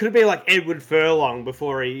 It could have been like Edward Furlong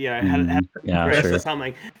before he, had press or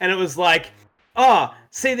something, and it was like, oh,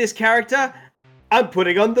 see this character? I'm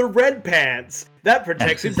putting on the red pants. That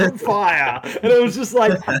protects him from fire. And it was just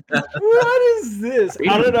like, what is this?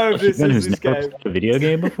 I don't know if this is this game. Played a video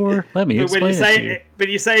game before? Let me But explain it to you. But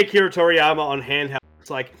you say Akira Toriyama on handheld, it's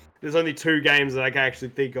like there's only 2 games that I can actually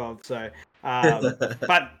think of. So,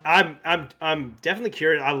 but I'm definitely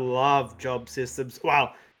curious. I love job systems.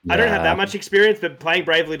 Well, I don't have that much experience, but playing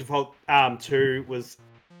Bravely Default 2 was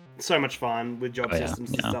so much fun with job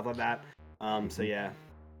systems and stuff like that. So yeah.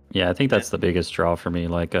 Yeah, I think that's the biggest draw for me,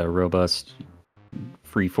 like a robust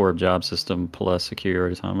free-form job system plus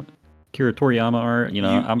Akira Toriyama art. You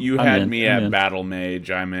know, you I'm had in, me I'm at in. Battle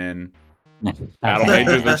Mage. I'm in. Battle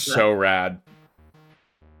Mages are so rad.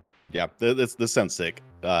 Yeah, this sounds sick.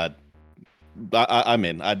 I'm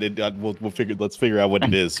in. Let's figure out what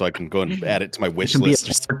it is so I can go and add it to my wish list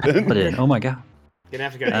or something. Oh my god. You're gonna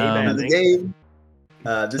have to go to eBay, I The think. game.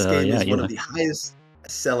 This game is one know. of the highest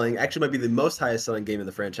selling, actually might be the most highest selling game in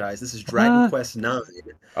the franchise. This is Dragon Quest 9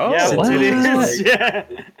 Oh, Yeah, what? it is. Yeah.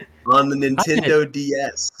 on the Nintendo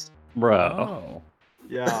DS. Bro. Oh.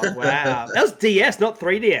 Yeah, wow. That was DS, not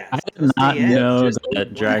 3DS. I did not DS. know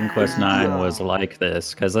that Dragon Quest 9 was Wow. like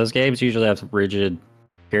this, because those games usually have rigid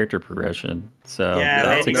character progression. So Yeah,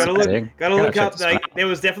 that's man, you gotta exciting. look up. check this Like, out. there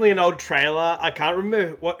was definitely an old trailer. I can't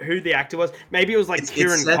remember who the actor was. Maybe it was like It's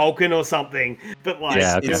Kieran Seth- Culkin or something. But like,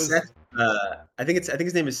 Yeah, it It's was Seth. I think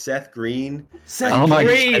his name is Seth Green. Seth Oh my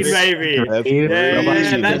Green, God. maybe. Seth Yeah, Green.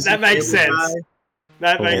 that makes sense.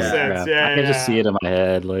 That makes Holy sense. crap. Yeah, I can just see it in my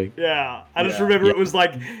head. Like, Yeah, I just Yeah. remember it was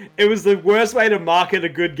like it was the worst way to market a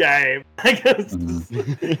good game. Like, it's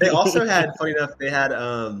just- They also had, funny enough, they had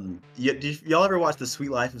y'all ever watch The Sweet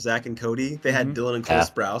Life of Zach and Cody? They had Dylan and Cole Yeah.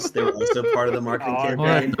 Sprouse. They were also part of the marketing Oh,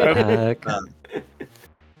 campaign. what the heck? I Well,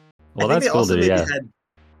 think that's they cool also to maybe yeah. had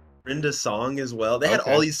Brenda Song as well. They had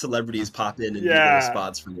Okay. all these celebrities pop in and do Yeah. little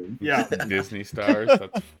spots for them. yeah. Disney stars.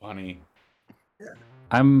 That's funny.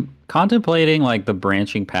 I'm contemplating like the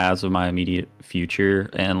branching paths of my immediate future,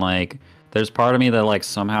 and like there's part of me that like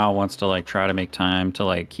somehow wants to like try to make time to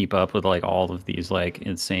like keep up with like all of these like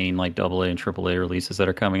insane like AA and AAA releases that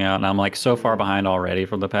are coming out, and I'm like so far behind already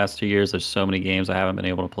from the past 2 years. There's so many games I haven't been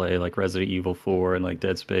able to play, like Resident Evil 4 and like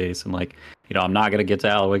Dead Space, and like, you know, I'm not gonna get to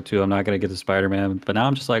Alan Wake 2, I'm not gonna get to Spider-Man, but now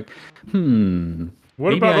I'm just like, What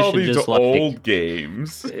maybe about I all should these just, like- old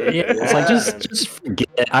games? Yeah, it's like just forget.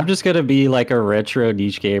 I'm just gonna be like a retro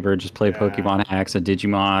niche gamer, just play Yeah. Pokemon hacks and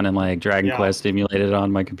Digimon and like Dragon Yeah. Quest emulated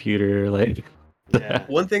on my computer. Like, Yeah.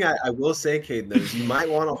 One thing I will say, Caden, though, is you might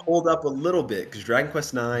want to hold up a little bit because Dragon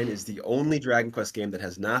Quest 9 is the only Dragon Quest game that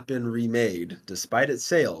has not been remade, despite its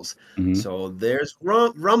sales. Mhm. So there's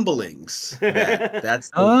rumblings. That's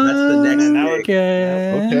the next Man, that thing. would-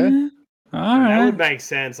 okay. Okay. All That right. would make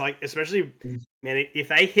sense. Like, especially, man, if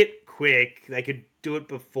they hit quick, they could do it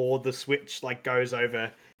before the Switch like goes over,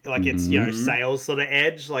 like it's sales sort of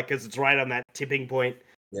edge, like because it's right on that tipping point.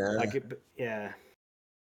 Yeah. Like, yeah.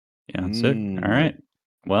 Yeah, sick. All right.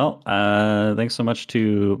 Well, thanks so much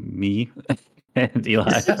to me and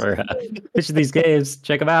Eli for pitching these games.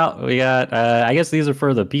 Check them out. We got, I guess these are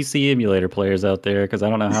for the PC emulator players out there, because I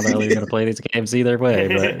don't know how the hell you're going to play these games either way,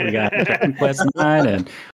 but we got Dragon Quest 9 and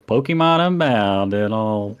Pokemon Unbound, and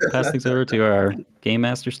I'll pass things over to our Game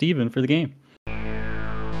Master Steven for the game.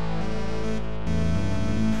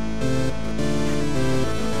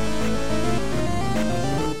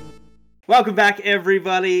 Welcome back,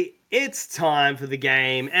 everybody. It's time for the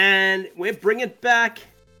game, and we're bringing back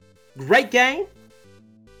great game,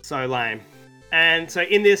 so lame. And so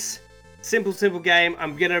in this simple game,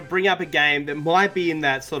 I'm going to bring up a game that might be in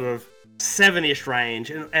that sort of 7-ish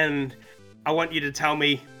range, and I want you to tell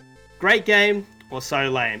me great game or so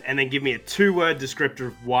lame, and then give me a 2-word descriptor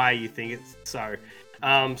of why you think it's so.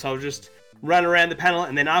 So I'll just run around the panel,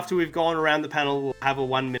 and then after we've gone around the panel, we'll have a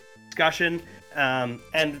 1-minute discussion,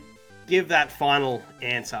 and give that final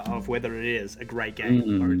answer of whether it is a great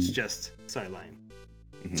game or it's just so lame.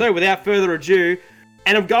 So without further ado,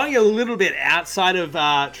 and I'm going a little bit outside of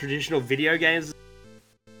traditional video games.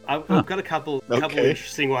 I've got a couple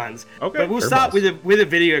interesting ones. Okay, but we'll start with a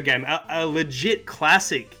video game, a legit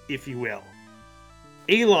classic, if you will.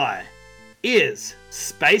 Eli, is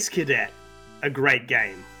Space Cadet a great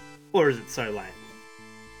game, or is it so lame?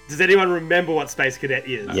 Does anyone remember what Space Cadet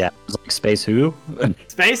is? Yeah, it was like Space Who?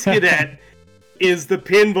 Space Cadet is the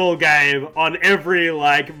pinball game on every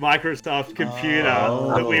Microsoft computer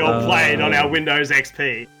that we all played on our Windows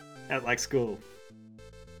XP at school.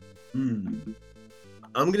 I'm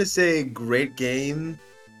gonna say great game,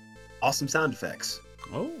 awesome sound effects.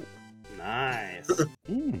 Oh, nice.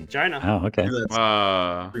 Jonah. Oh, okay.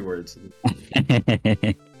 3 words.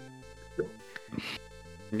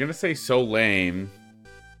 I'm gonna say so lame.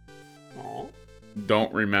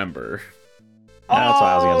 Don't remember. That's what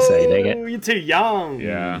I was gonna say. Dang it. You're too young.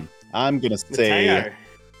 Yeah. I'm gonna say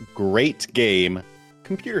great game,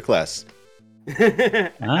 computer class.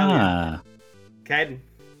 Caden.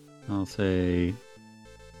 I'll say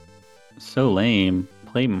so lame.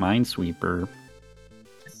 Play Minesweeper.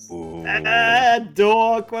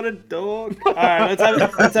 Dork! What a dork! All right,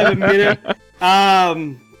 let's have a minute.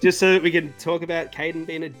 Just so that we can talk about Caden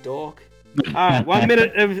being a dork. All right, 1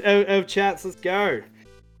 minute of chats. Let's go.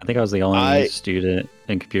 I think I was the only student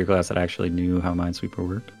in computer class that actually knew how Minesweeper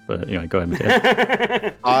worked. But anyway, go ahead,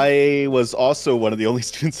 Miguel. I was also one of the only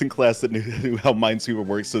students in class that knew how Minesweeper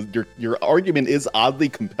works. So your argument is oddly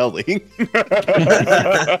compelling.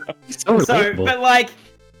 But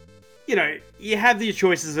you have these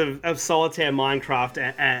choices of Solitaire,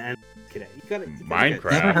 Minecraft, and you got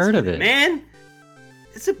Minecraft. Never heard of it, man.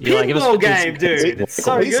 It's a pinball game, dude. It's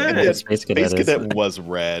so good. Space Cadet was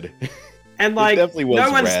rad. And definitely was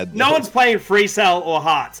rad. No one's playing Free Cell or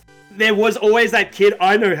Hearts. There was always that kid.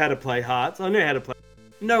 I know how to play Hearts. I know how to play.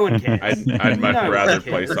 No one cares. I'd much rather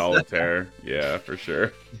play Solitaire. Yeah, for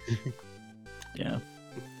sure. Yeah.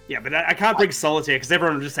 Yeah, but I can't bring Solitaire because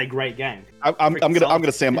everyone will just say great game. I'm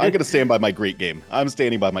gonna stand by my great game. I'm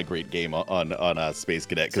standing by my great game on Space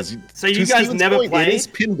Cadet because so you guys never played? It is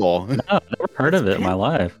pinball. No, I've never heard of it in my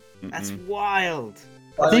life. That's wild.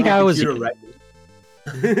 I think I was. Right.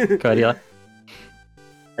 Go ahead, Eli.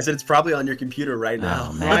 I said it's probably on your computer right now.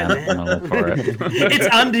 Oh, man. I'm gonna look for it. It's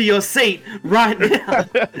under your seat right now.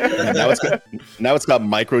 Now it's got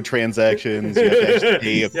microtransactions. You have to actually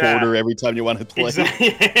pay a quarter every time you want to play.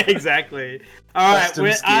 Exactly. All right.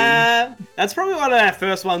 That's probably one of our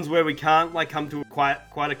first ones where we can't come to quite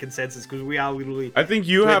a consensus because we are literally. I think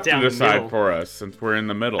you have to decide for us since we're in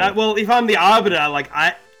the middle. Well, if I'm the arbiter,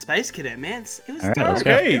 Space Cadet, man, it was dope.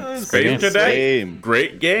 Okay, Space Cadet,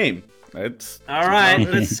 great game. All right,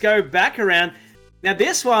 let's go back around. Now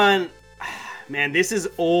this one, man, this is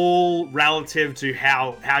all relative to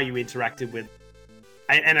how you interacted with,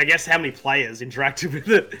 and I guess how many players interacted with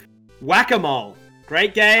it. Whack-A-Mole,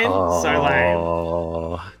 great game, so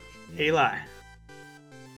lame. Eli.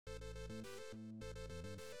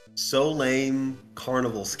 So lame,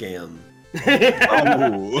 carnival scam.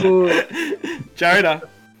 Jonah.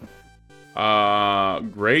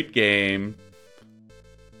 Great game.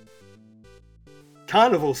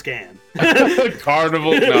 Carnival scam.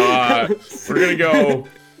 Carnival. No, we're gonna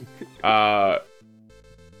go.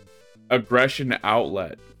 Aggression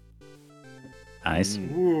outlet. Nice.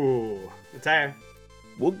 Ooh, Mateo.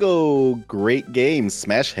 We'll go great game.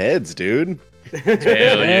 Smash heads, dude.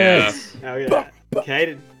 Hell yeah. Oh yeah.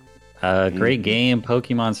 Caden. Great game,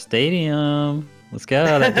 Pokemon Stadium. Let's go.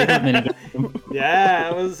 That Diglett minigame. Yeah,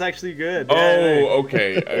 it was actually good. Oh, Yeah,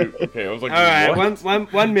 okay. Okay, I was like, all right,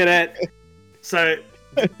 what? one minute. So,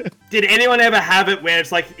 did anyone ever have it where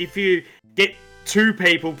it's like if you get two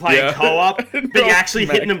people playing co-op, but you're actually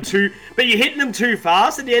hitting them too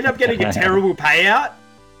fast, and you end up getting a terrible payout?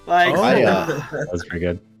 Like, That was pretty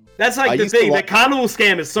good. that's like the thing. The carnival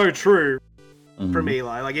scam is so true for me.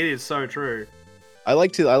 Like it is so true. I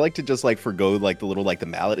like to just like forgo like the little like the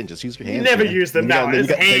mallet and just use your hands. You never use the mallet. It's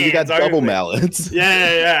hands then you got double only. mallets.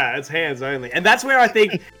 Yeah, it's hands only. And that's where I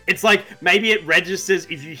think it's like maybe it registers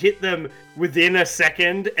if you hit them within a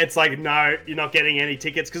second, it's like, no, you're not getting any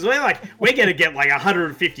tickets. Because we're gonna get like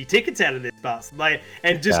 150 tickets out of this bus. Like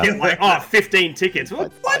and just get like 15 tickets.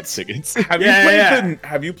 What? 5 tickets.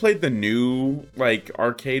 Have you played the new like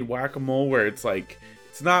arcade whack-a-mole where it's like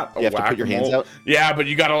it's not a you have to put your hands out? Yeah, but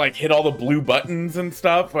you gotta like hit all the blue buttons and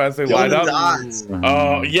stuff as they light up.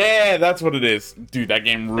 Oh yeah, that's what it is. Dude, that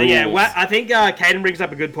game rules. Yeah, I think Caden brings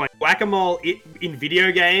up a good point. Whack-a-mole in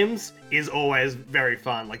video games is always very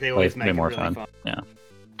fun. Like they always make it really fun. Yeah.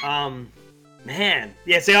 Man.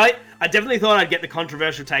 Yeah, see, I definitely thought I'd get the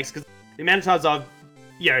controversial takes because the amount of times I've,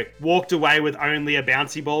 walked away with only a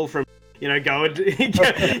bouncy ball from, going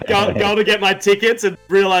to get my tickets and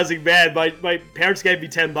realizing, man, my parents gave me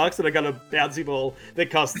 $10 and I got a bouncy ball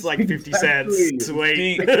that costs like 50 cents.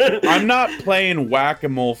 Sweet. See, I'm not playing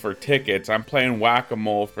whack-a-mole for tickets. I'm playing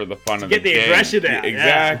whack-a-mole for the fun of the game. Get the aggression out.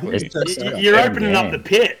 Exactly. Yeah. You're opening up the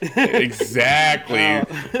pit. Exactly.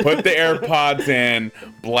 Put the AirPods in,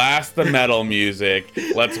 blast the metal music.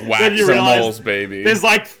 Let's whack some moles, baby. There's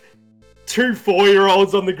like 2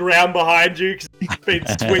 4-year-olds on the ground behind you because he's been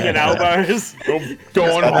swinging elbows.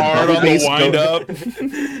 Going hard on the wind-up.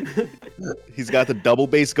 He's got the double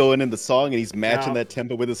bass going in the song, and he's matching that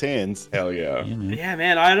tempo with his hands. Hell yeah. Yeah,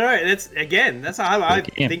 man, I don't know. That's how I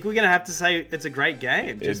think we're going to have to say it's a great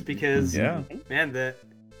game. Just because, man,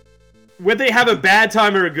 whether you have a bad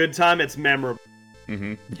time or a good time, it's memorable.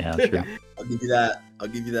 Mm-hmm. Yeah, true. I'll give you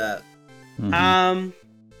that. Mm-hmm.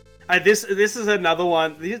 This is another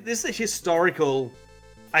one. This is a historical,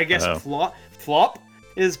 I guess. Flop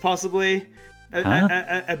is possibly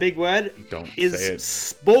a big word. Don't is say it.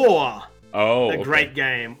 Spore. A great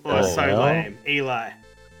game or lame. Eli,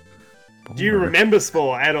 do you Spore. remember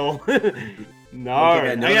Spore at all? No.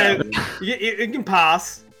 Okay, you can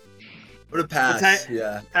pass. What a pass.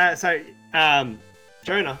 Yeah.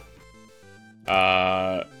 Jonah.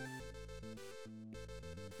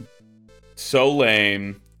 So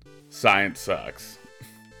lame. Science sucks.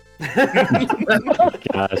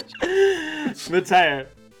 Gosh. Mateo.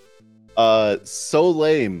 So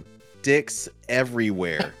lame. Dicks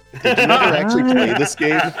everywhere. Did you ever actually play this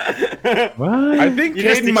game? What? I think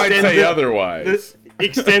Caden might say otherwise.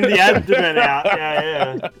 Extend the abdomen out.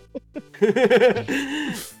 Yeah.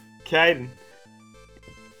 Caden.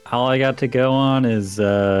 All I got to go on is,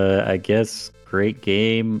 I guess, great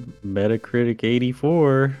game, Metacritic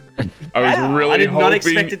 84. I did not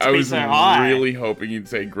expect it to be so high. I was really hoping you'd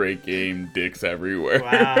say great game, dicks everywhere.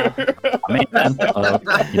 Wow. I mean,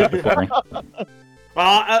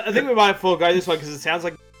 Well, I think we might forego this one because it sounds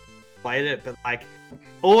like I played it, but like,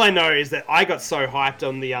 all I know is that I got so hyped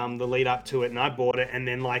on the lead up to it, and I bought it, and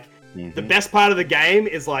then like, the best part of the game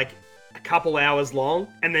is like a couple hours long,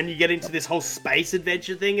 and then you get into this whole space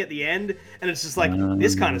adventure thing at the end, and it's just like,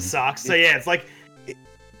 this kind of sucks. So yeah, it's like,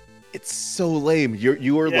 it's so lame.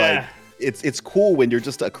 You are like, it's cool when you're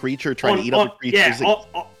just a creature trying to eat other creatures. Yeah,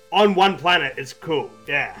 on one planet, it's cool.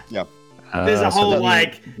 Yeah. Yeah. There's a whole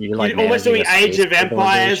you're almost doing Age of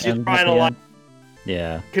Empires. You're trying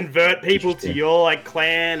to convert people to your like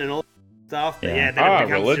clan and all that stuff. But then it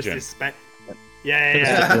becomes religion. just this.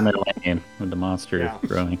 With the monster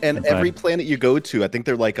growing. And every planet you go to, I think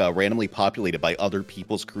they're like randomly populated by other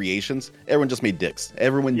people's creations. Everyone just made dicks.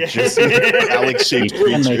 Everyone just made Alex-shaped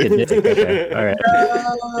creatures. Okay. All right.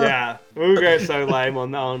 Yeah, we'll go so lame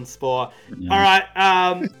on Spore. All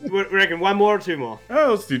right, we reckon one more or two more?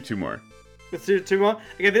 Oh, let's do 2 more. Let's do 2 more.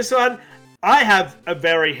 Okay, this one, I have a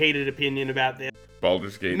very heated opinion about this.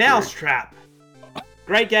 Baldur's Gate 3. Mousetrap.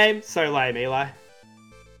 Great game, so lame, Eli.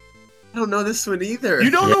 I don't know this one either.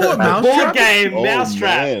 You don't know what Mousetrap? Board game,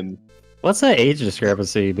 Mousetrap. Man. What's that age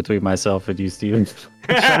discrepancy between myself and you, Steven?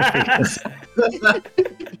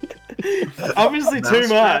 Obviously too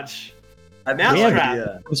much.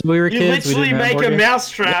 Mousetrap. So we were kids. You literally we make a game?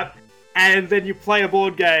 mousetrap, and then you play a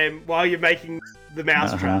board game while you're making the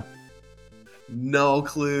mousetrap. No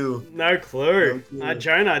clue. No clue.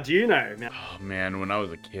 Jonah, do you know? Oh man, when I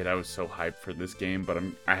was a kid, I was so hyped for this game, but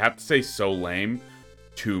I have to say so lame.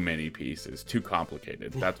 too many pieces, too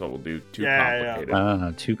complicated. That's what we'll do. Too Yeah,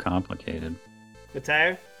 complicated. Too complicated.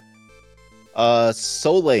 Mateo?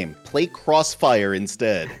 So lame. Play Crossfire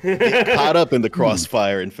instead. Get caught up in the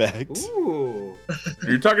Crossfire, in fact. Ooh.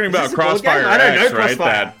 You're talking about this a board game? Crossfire I don't X, know right?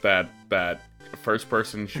 Crossfire. That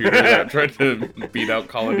first-person shooter that tried to beat out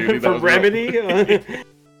Call of Duty. From Remedy?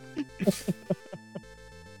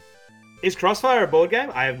 Is Crossfire a board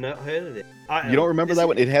game? I have not heard of it. You don't remember that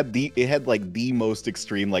one? It had like the most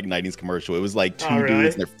extreme like 90s commercial. It was like two really?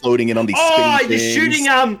 dudes and they're floating in on these Oh, spinning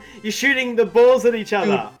things. you're shooting the balls at each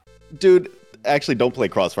other. Dude, actually don't play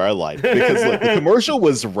Crossfire. I lied. Because look, the commercial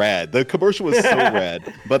was rad. The commercial was so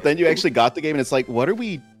rad. But then you actually got the game and it's like, what are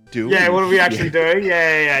we doing? Yeah, what are we actually doing?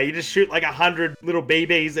 Yeah. You just shoot like 100 little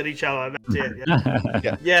BBs at each other. And that's it.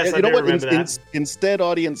 Yeah. Yes, I you know do what? remember that. Instead,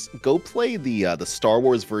 audience, go play the Star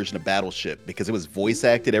Wars version of Battleship because it was voice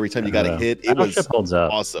acted every time you got a hit. It was holds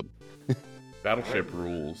up. awesome. Battleship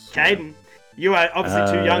rules. Caden, you are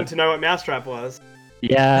obviously too young to know what Mousetrap was.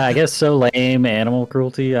 Yeah, I guess so lame. Animal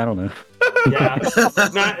cruelty. I don't know. Yeah.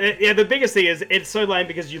 The biggest thing is it's so lame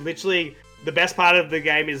because you literally, the best part of the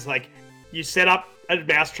game is like you set up a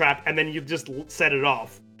mousetrap and then you just set it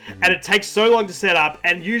off. And it takes so long to set up,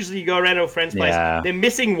 and usually you go around to a friend's place, they're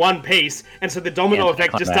missing one piece, and so the domino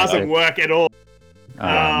effect just doesn't work at all.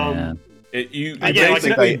 Oh, man. You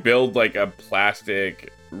basically build like a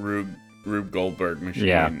plastic Rube Goldberg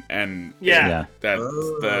machine, and that's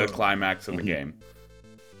the climax of the game.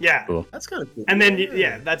 Yeah, cool. That's kind of cool. And then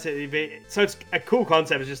that's it. So it's a cool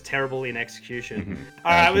concept. It's just terrible in execution.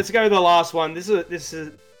 All right, let's go to the last one. This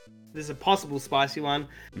is a possible spicy one.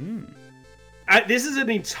 This is an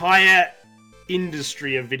entire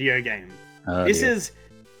industry of video games. This is,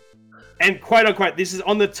 and quote unquote, this is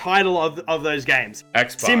on the title of those games.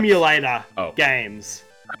 Xbox. Simulator games.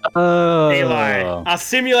 Oh. Eli, are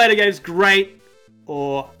simulator games great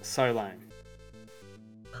or so lame?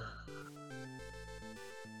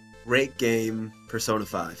 Great game, Persona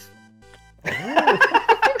 5. I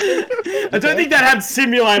don't think that had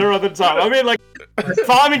simulator on the top. I mean, like,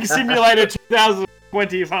 Farming Simulator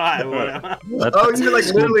 2025 or whatever. Oh, you're like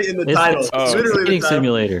literally in the title. Literally dating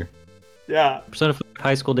simulator. Yeah. Persona 5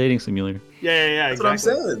 high school dating simulator. Yeah, That's what I'm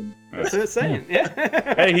saying. That's what it's saying.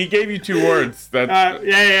 Yeah. Hey, he gave you 2 words. That's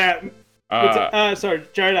sorry,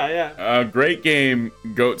 Jonah. Yeah. Great game,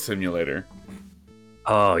 Goat Simulator.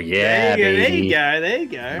 Oh yeah, there you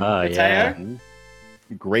go. Oh yeah.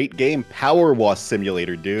 Great game, Power Wash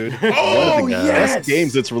Simulator, dude. Oh, one of the best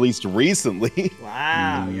games that's released recently.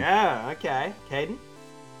 Wow. Yeah. Okay. Caden.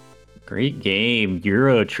 Great game,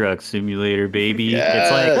 Euro Truck Simulator, baby.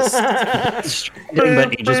 Yes. It's like,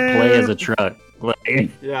 but you just play as a truck. Like,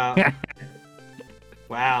 yeah.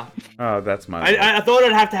 Wow. Oh, that's my. I thought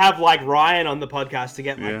I'd have to have like Ryan on the podcast to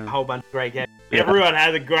get like a whole bunch of great games. Yeah. Everyone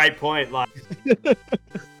had a great point. Like,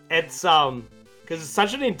 it's because it's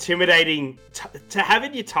such an intimidating to have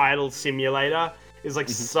in your title simulator is like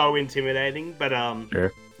so intimidating. But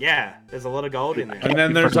sure. Yeah, there's a lot of gold in there. And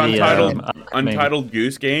then there's Untitled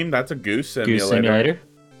Goose Game. That's a goose simulator. Goose Simulator.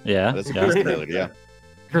 Yeah. That's a Goose Simulator. Yeah.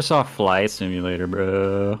 Microsoft Flight Simulator,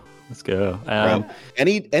 bro. Let's go.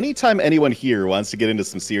 Anytime anyone here wants to get into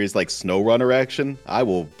some serious like SnowRunner action, I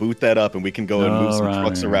will boot that up and we can go and move some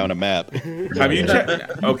trucks around a map. Have you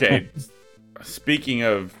checked? Okay. Speaking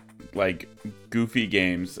of like goofy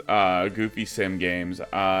games, goofy sim games,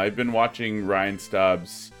 I've been watching Ryan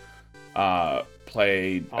Stubbs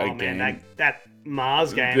play a game. That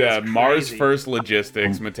Mars game. Yeah, Mars First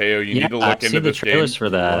Logistics. Mateo, you need to look into this game. For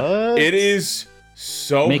that. What? It is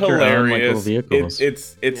so Make hilarious. Your own, like,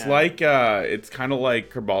 it's like it's kind of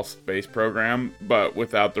like Kerbal Space Program, but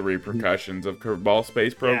without the repercussions of Kerbal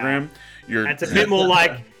Space Program. It's a bit more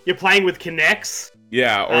like you're playing with Kinects.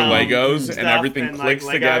 Yeah, or Legos, and everything clicks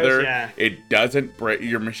like Legos, together. Yeah. It doesn't break.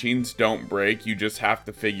 Your machines don't break. You just have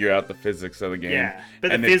to figure out the physics of the game. Yeah,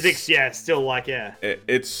 but the physics, still like,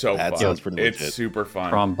 it's so fun. Sounds pretty legit. It's super fun.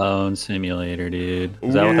 Trombone Simulator, dude.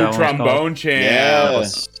 Is that what that Trombone Champ. Yeah.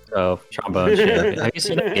 Oh, Trombone Champ. Have you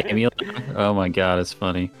seen that game? Oh my god, it's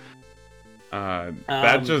funny.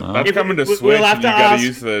 That's coming to Switch, and you gotta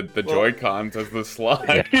use the Joy-Cons as the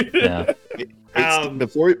slide. Yeah.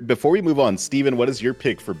 Before we move on, Steven, what is your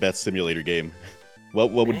pick for best simulator game?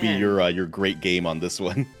 What would be your great game on this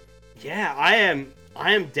one? Yeah, I am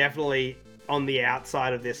definitely on the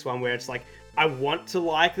outside of this one where it's like I want to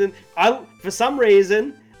like them. For some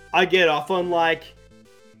reason I get off on like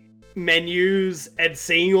menus and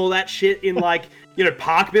seeing all that shit in like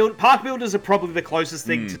park build. Park builders are probably the closest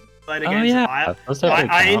thing to simulator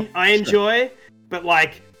games I enjoy, but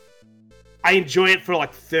like I enjoy it for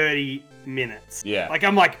like 30 minutes. Yeah. Like,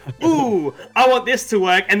 I'm like, ooh, I want this to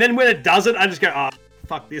work. And then when it doesn't, I just go, oh,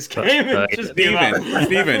 fuck this game. And just give up.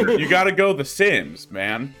 Steven, you gotta go The Sims,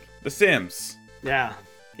 man. The Sims. Yeah.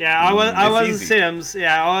 Yeah, I was easy. Sims.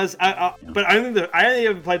 Yeah, but I only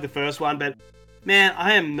ever played the first one. But man,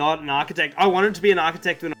 I am not an architect. I wanted to be an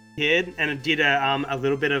architect when I was a kid, and I did a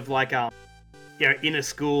little bit of like inner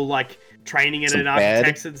school like training at an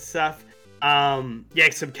architects and stuff. Some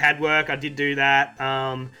CAD work. I did do that.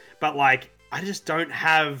 But like, I just don't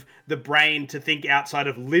have the brain to think outside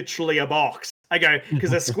of literally a box. I go,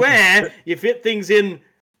 because a square, you fit things in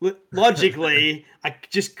logically. I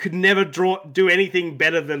just could never do anything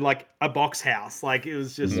better than like a box house. Like, it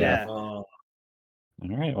was just, yeah. All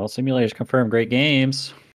right. Well, simulators confirmed great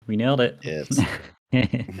games. We nailed it. Yes.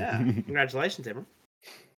 Yeah. Congratulations, everyone.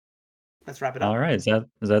 Let's wrap it up. All right. Is that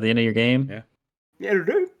the end of your game? Yeah. Yeah, it'll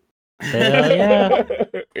do. Hell yeah.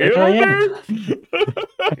 Hell yeah.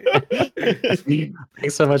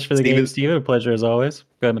 Thanks so much for the game, Steven. A pleasure as always.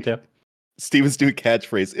 Go ahead, Mateo. Steven's new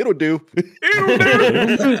catchphrase. It'll do. It'll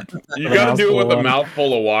do. You gotta do it with a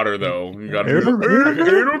mouthful of water, though. You gotta it'll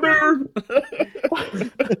do.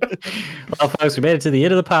 Well, folks, we made it to the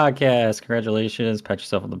end of the podcast. Congratulations. Pat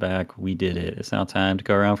yourself on the back. We did it. It's now time to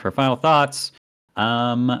go around for final thoughts.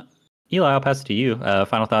 Eli, I'll pass it to you.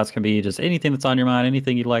 Final thoughts can be just anything that's on your mind,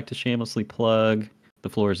 anything you'd like to shamelessly plug. The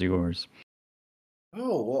floor is yours.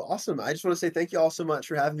 Oh, well, awesome. I just want to say thank you all so much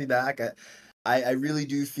for having me back. I really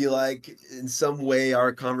do feel like in some way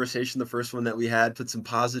our conversation, the first one that we had, put some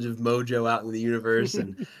positive mojo out in the universe,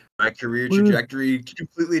 and my career trajectory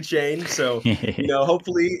completely changed. So,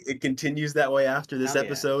 hopefully it continues that way after this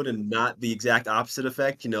episode and not the exact opposite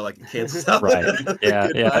effect, like it cancels out. Right.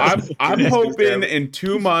 Yeah. I'm hoping in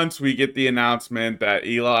 2 months we get the announcement that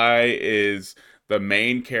Eli is the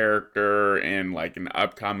main character in like an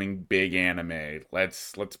upcoming big anime.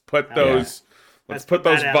 Let's put those let's put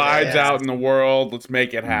those vibes out in the world. Let's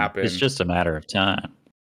make it happen. It's just a matter of time.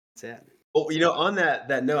 That's it. Well, on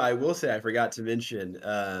that note, I will say I forgot to mention,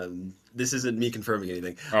 this isn't me confirming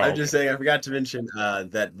anything. I'm just saying I forgot to mention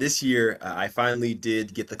that this year I finally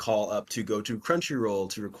did get the call up to go to Crunchyroll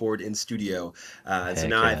to record in studio. And so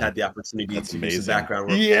now I've had the opportunity to do some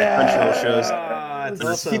background work for Crunchyroll shows.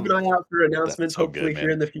 Awesome. Keep an eye out for announcements, so hopefully good,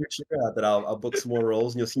 here in the future, that I'll book some more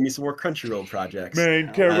roles and you'll see me some more Crunchyroll projects.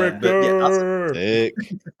 Main character.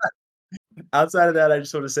 Outside of that, I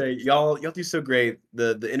just want to say y'all do so great.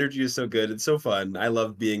 The energy is so good. It's so fun. I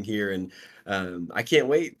love being here, and I can't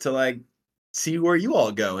wait to see where you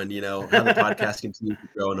all go and how the podcast continues to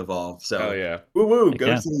grow and evolve. So woo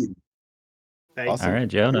go team. Thanks. Awesome. All right,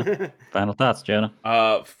 Jonah. Final thoughts, Jonah.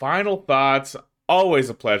 Final thoughts. Always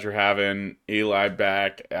a pleasure having Eli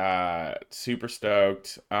back. Super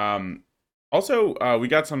stoked. Also, we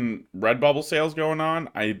got some Redbubble sales going on.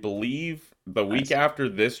 I believe the week after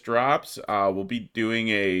this drops, we'll be doing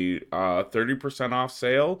a 30% off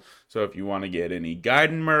sale. So if you want to get any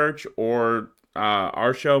Gaiden merch or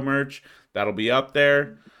our show merch, that'll be up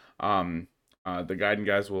there. The Gaiden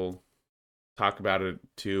guys will talk about it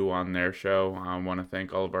too on their show. I want to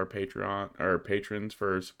thank all of our patrons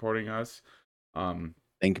for supporting us.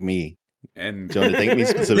 Thank me. And Jonah, thank me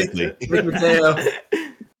specifically.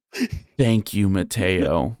 Thank you,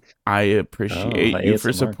 Mateo. I appreciate you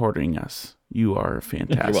for supporting us. You are a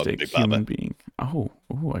fantastic human being. Oh,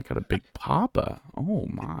 I got a big papa. Oh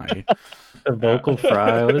my. A vocal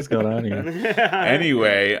fry. What is going on here?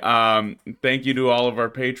 Anyway, thank you to all of our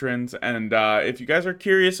patrons. And if you guys are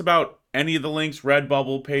curious about any of the links,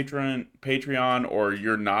 Redbubble, Patreon, or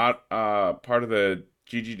you're not part of the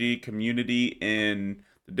GGD community in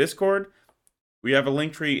the Discord, we have a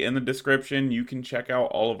link tree in the description. You can check out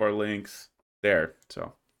all of our links there.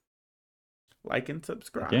 So like and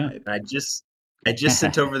subscribe. Yeah. I just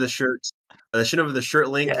sent over the shirts. Sent over the shirt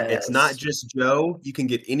link. Yes. It's not just Joe. You can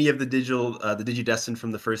get any of the Digidestined from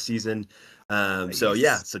the first season. So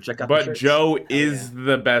check out. But Joe is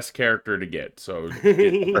the best character to get. So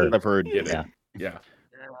I've heard. Yeah.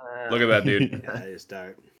 Look at that dude. Yeah, that is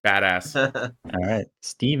dope. Badass. All right,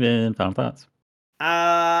 Steven, final thoughts.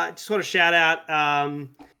 Just want to shout out.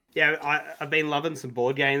 I've been loving some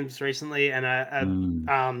board games recently, and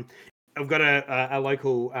I've got a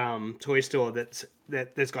local toy store that's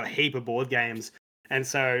got a heap of board games, and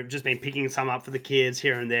so just been picking some up for the kids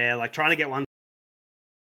here and there, like trying to get one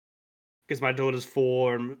because my daughter's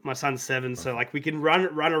 4 and my son's 7, so like we can run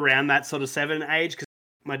around that sort of 7 age because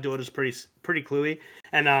my daughter's pretty cluey,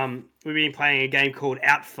 and we've been playing a game called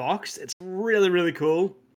Outfoxed. It's really, really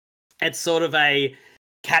cool. It's sort of a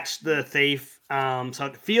catch the thief, so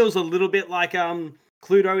it feels a little bit like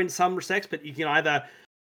Cluedo in some respects, but you can either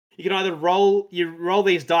you can either roll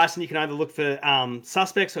these dice, and you can either look for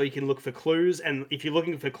suspects or you can look for clues. And if you're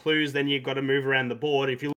looking for clues, then you've got to move around the board.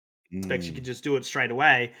 If you look for suspects, you can just do it straight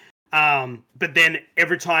away. But then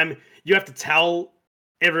every time you have to tell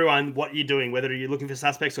everyone what you're doing, whether you're looking for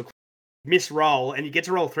suspects or misroll, and you get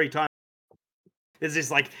to roll 3 times. There's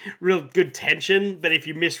this like real good tension, but if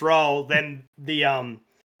you misroll, then the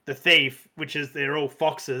thief, which is they're all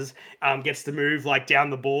foxes, gets to move like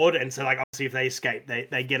down the board, and so like obviously if they escape,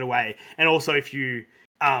 they get away. And also if you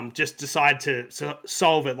just decide to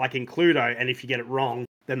solve it like in Cluedo, and if you get it wrong,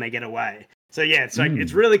 then they get away. So yeah, it's like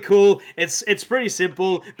it's really cool. It's pretty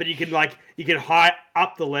simple, but you can high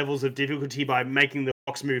up the levels of difficulty by making the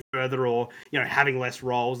fox move further, or having less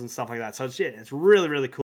rolls and stuff like that. So it's really really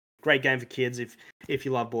cool. Great game for kids if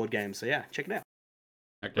you love board games. So yeah, check it out.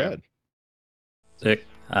 Okay. Sick.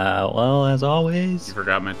 Well, as always, You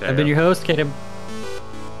forgot Mateo. I've been your host, Caleb.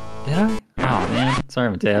 Did I? Oh man,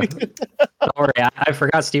 sorry, Mateo. Sorry, I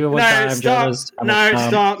forgot Steven one time. Stop.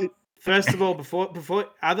 Stop. First of all, before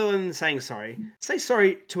other than saying sorry, say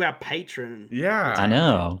sorry to our patron. Yeah, I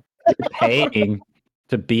know. You're paying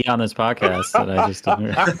to be on this podcast that I just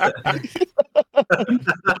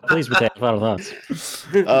Please, Mateo, final thoughts.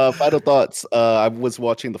 Final thoughts. I was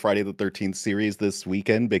watching the Friday the 13th series this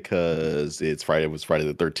weekend because it was Friday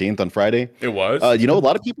the 13th on Friday. it was. A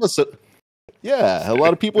lot of people a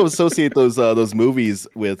lot of people associate those movies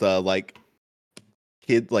with like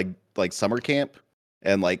kid like summer camp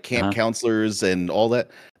and like camp counselors and all that.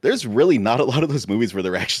 There's really not a lot of those movies where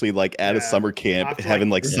they're actually like at a summer camp having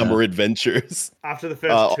like summer adventures. After the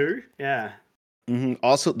first two, yeah. Mm-hmm.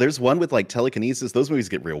 Also, there's one with like telekinesis. Those movies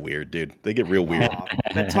get real weird, dude. They get real weird.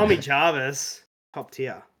 But Tommy Jarvis, top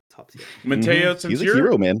tier. Mateo, he's a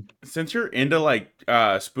hero, man. Since you're into like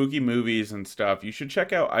spooky movies and stuff, you should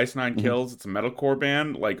check out Ice Nine Kills. It's a metalcore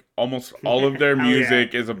band. Like almost all of their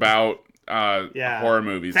music is about horror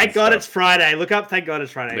movies. Thank God it's Friday. Look up Thank God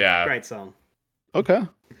It's Friday. Yeah. Great song. Okay.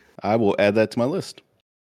 I will add that to my list.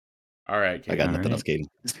 All right, Kaden. I got nothing else, Kaden.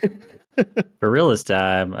 For real this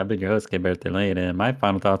time, I've been your host, Kate Birthday Lane, and my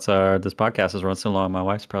final thoughts are this podcast has run so long, my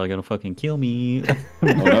wife's probably gonna fucking kill me. Oh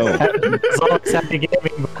no. It's always happy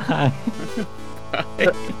gaming. Bye.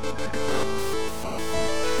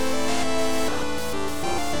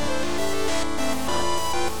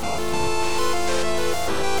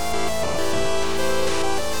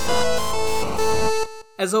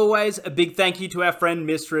 As always, a big thank you to our friend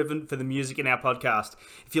Misdriven for the music in our podcast.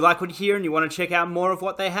 If you like what you hear and you want to check out more of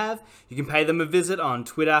what they have, you can pay them a visit on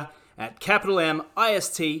Twitter at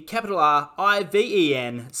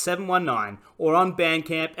MIST_RIVEN719 or on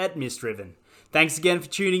Bandcamp at Misdriven. Thanks again for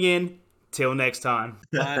tuning in. Till next time.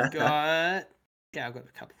 I've got a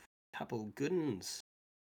couple good ones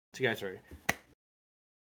to go through.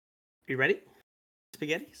 You ready?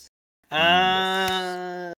 Spaghettis?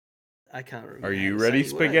 I can't remember. Are you ready,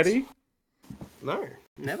 Spaghetti? No,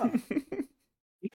 never.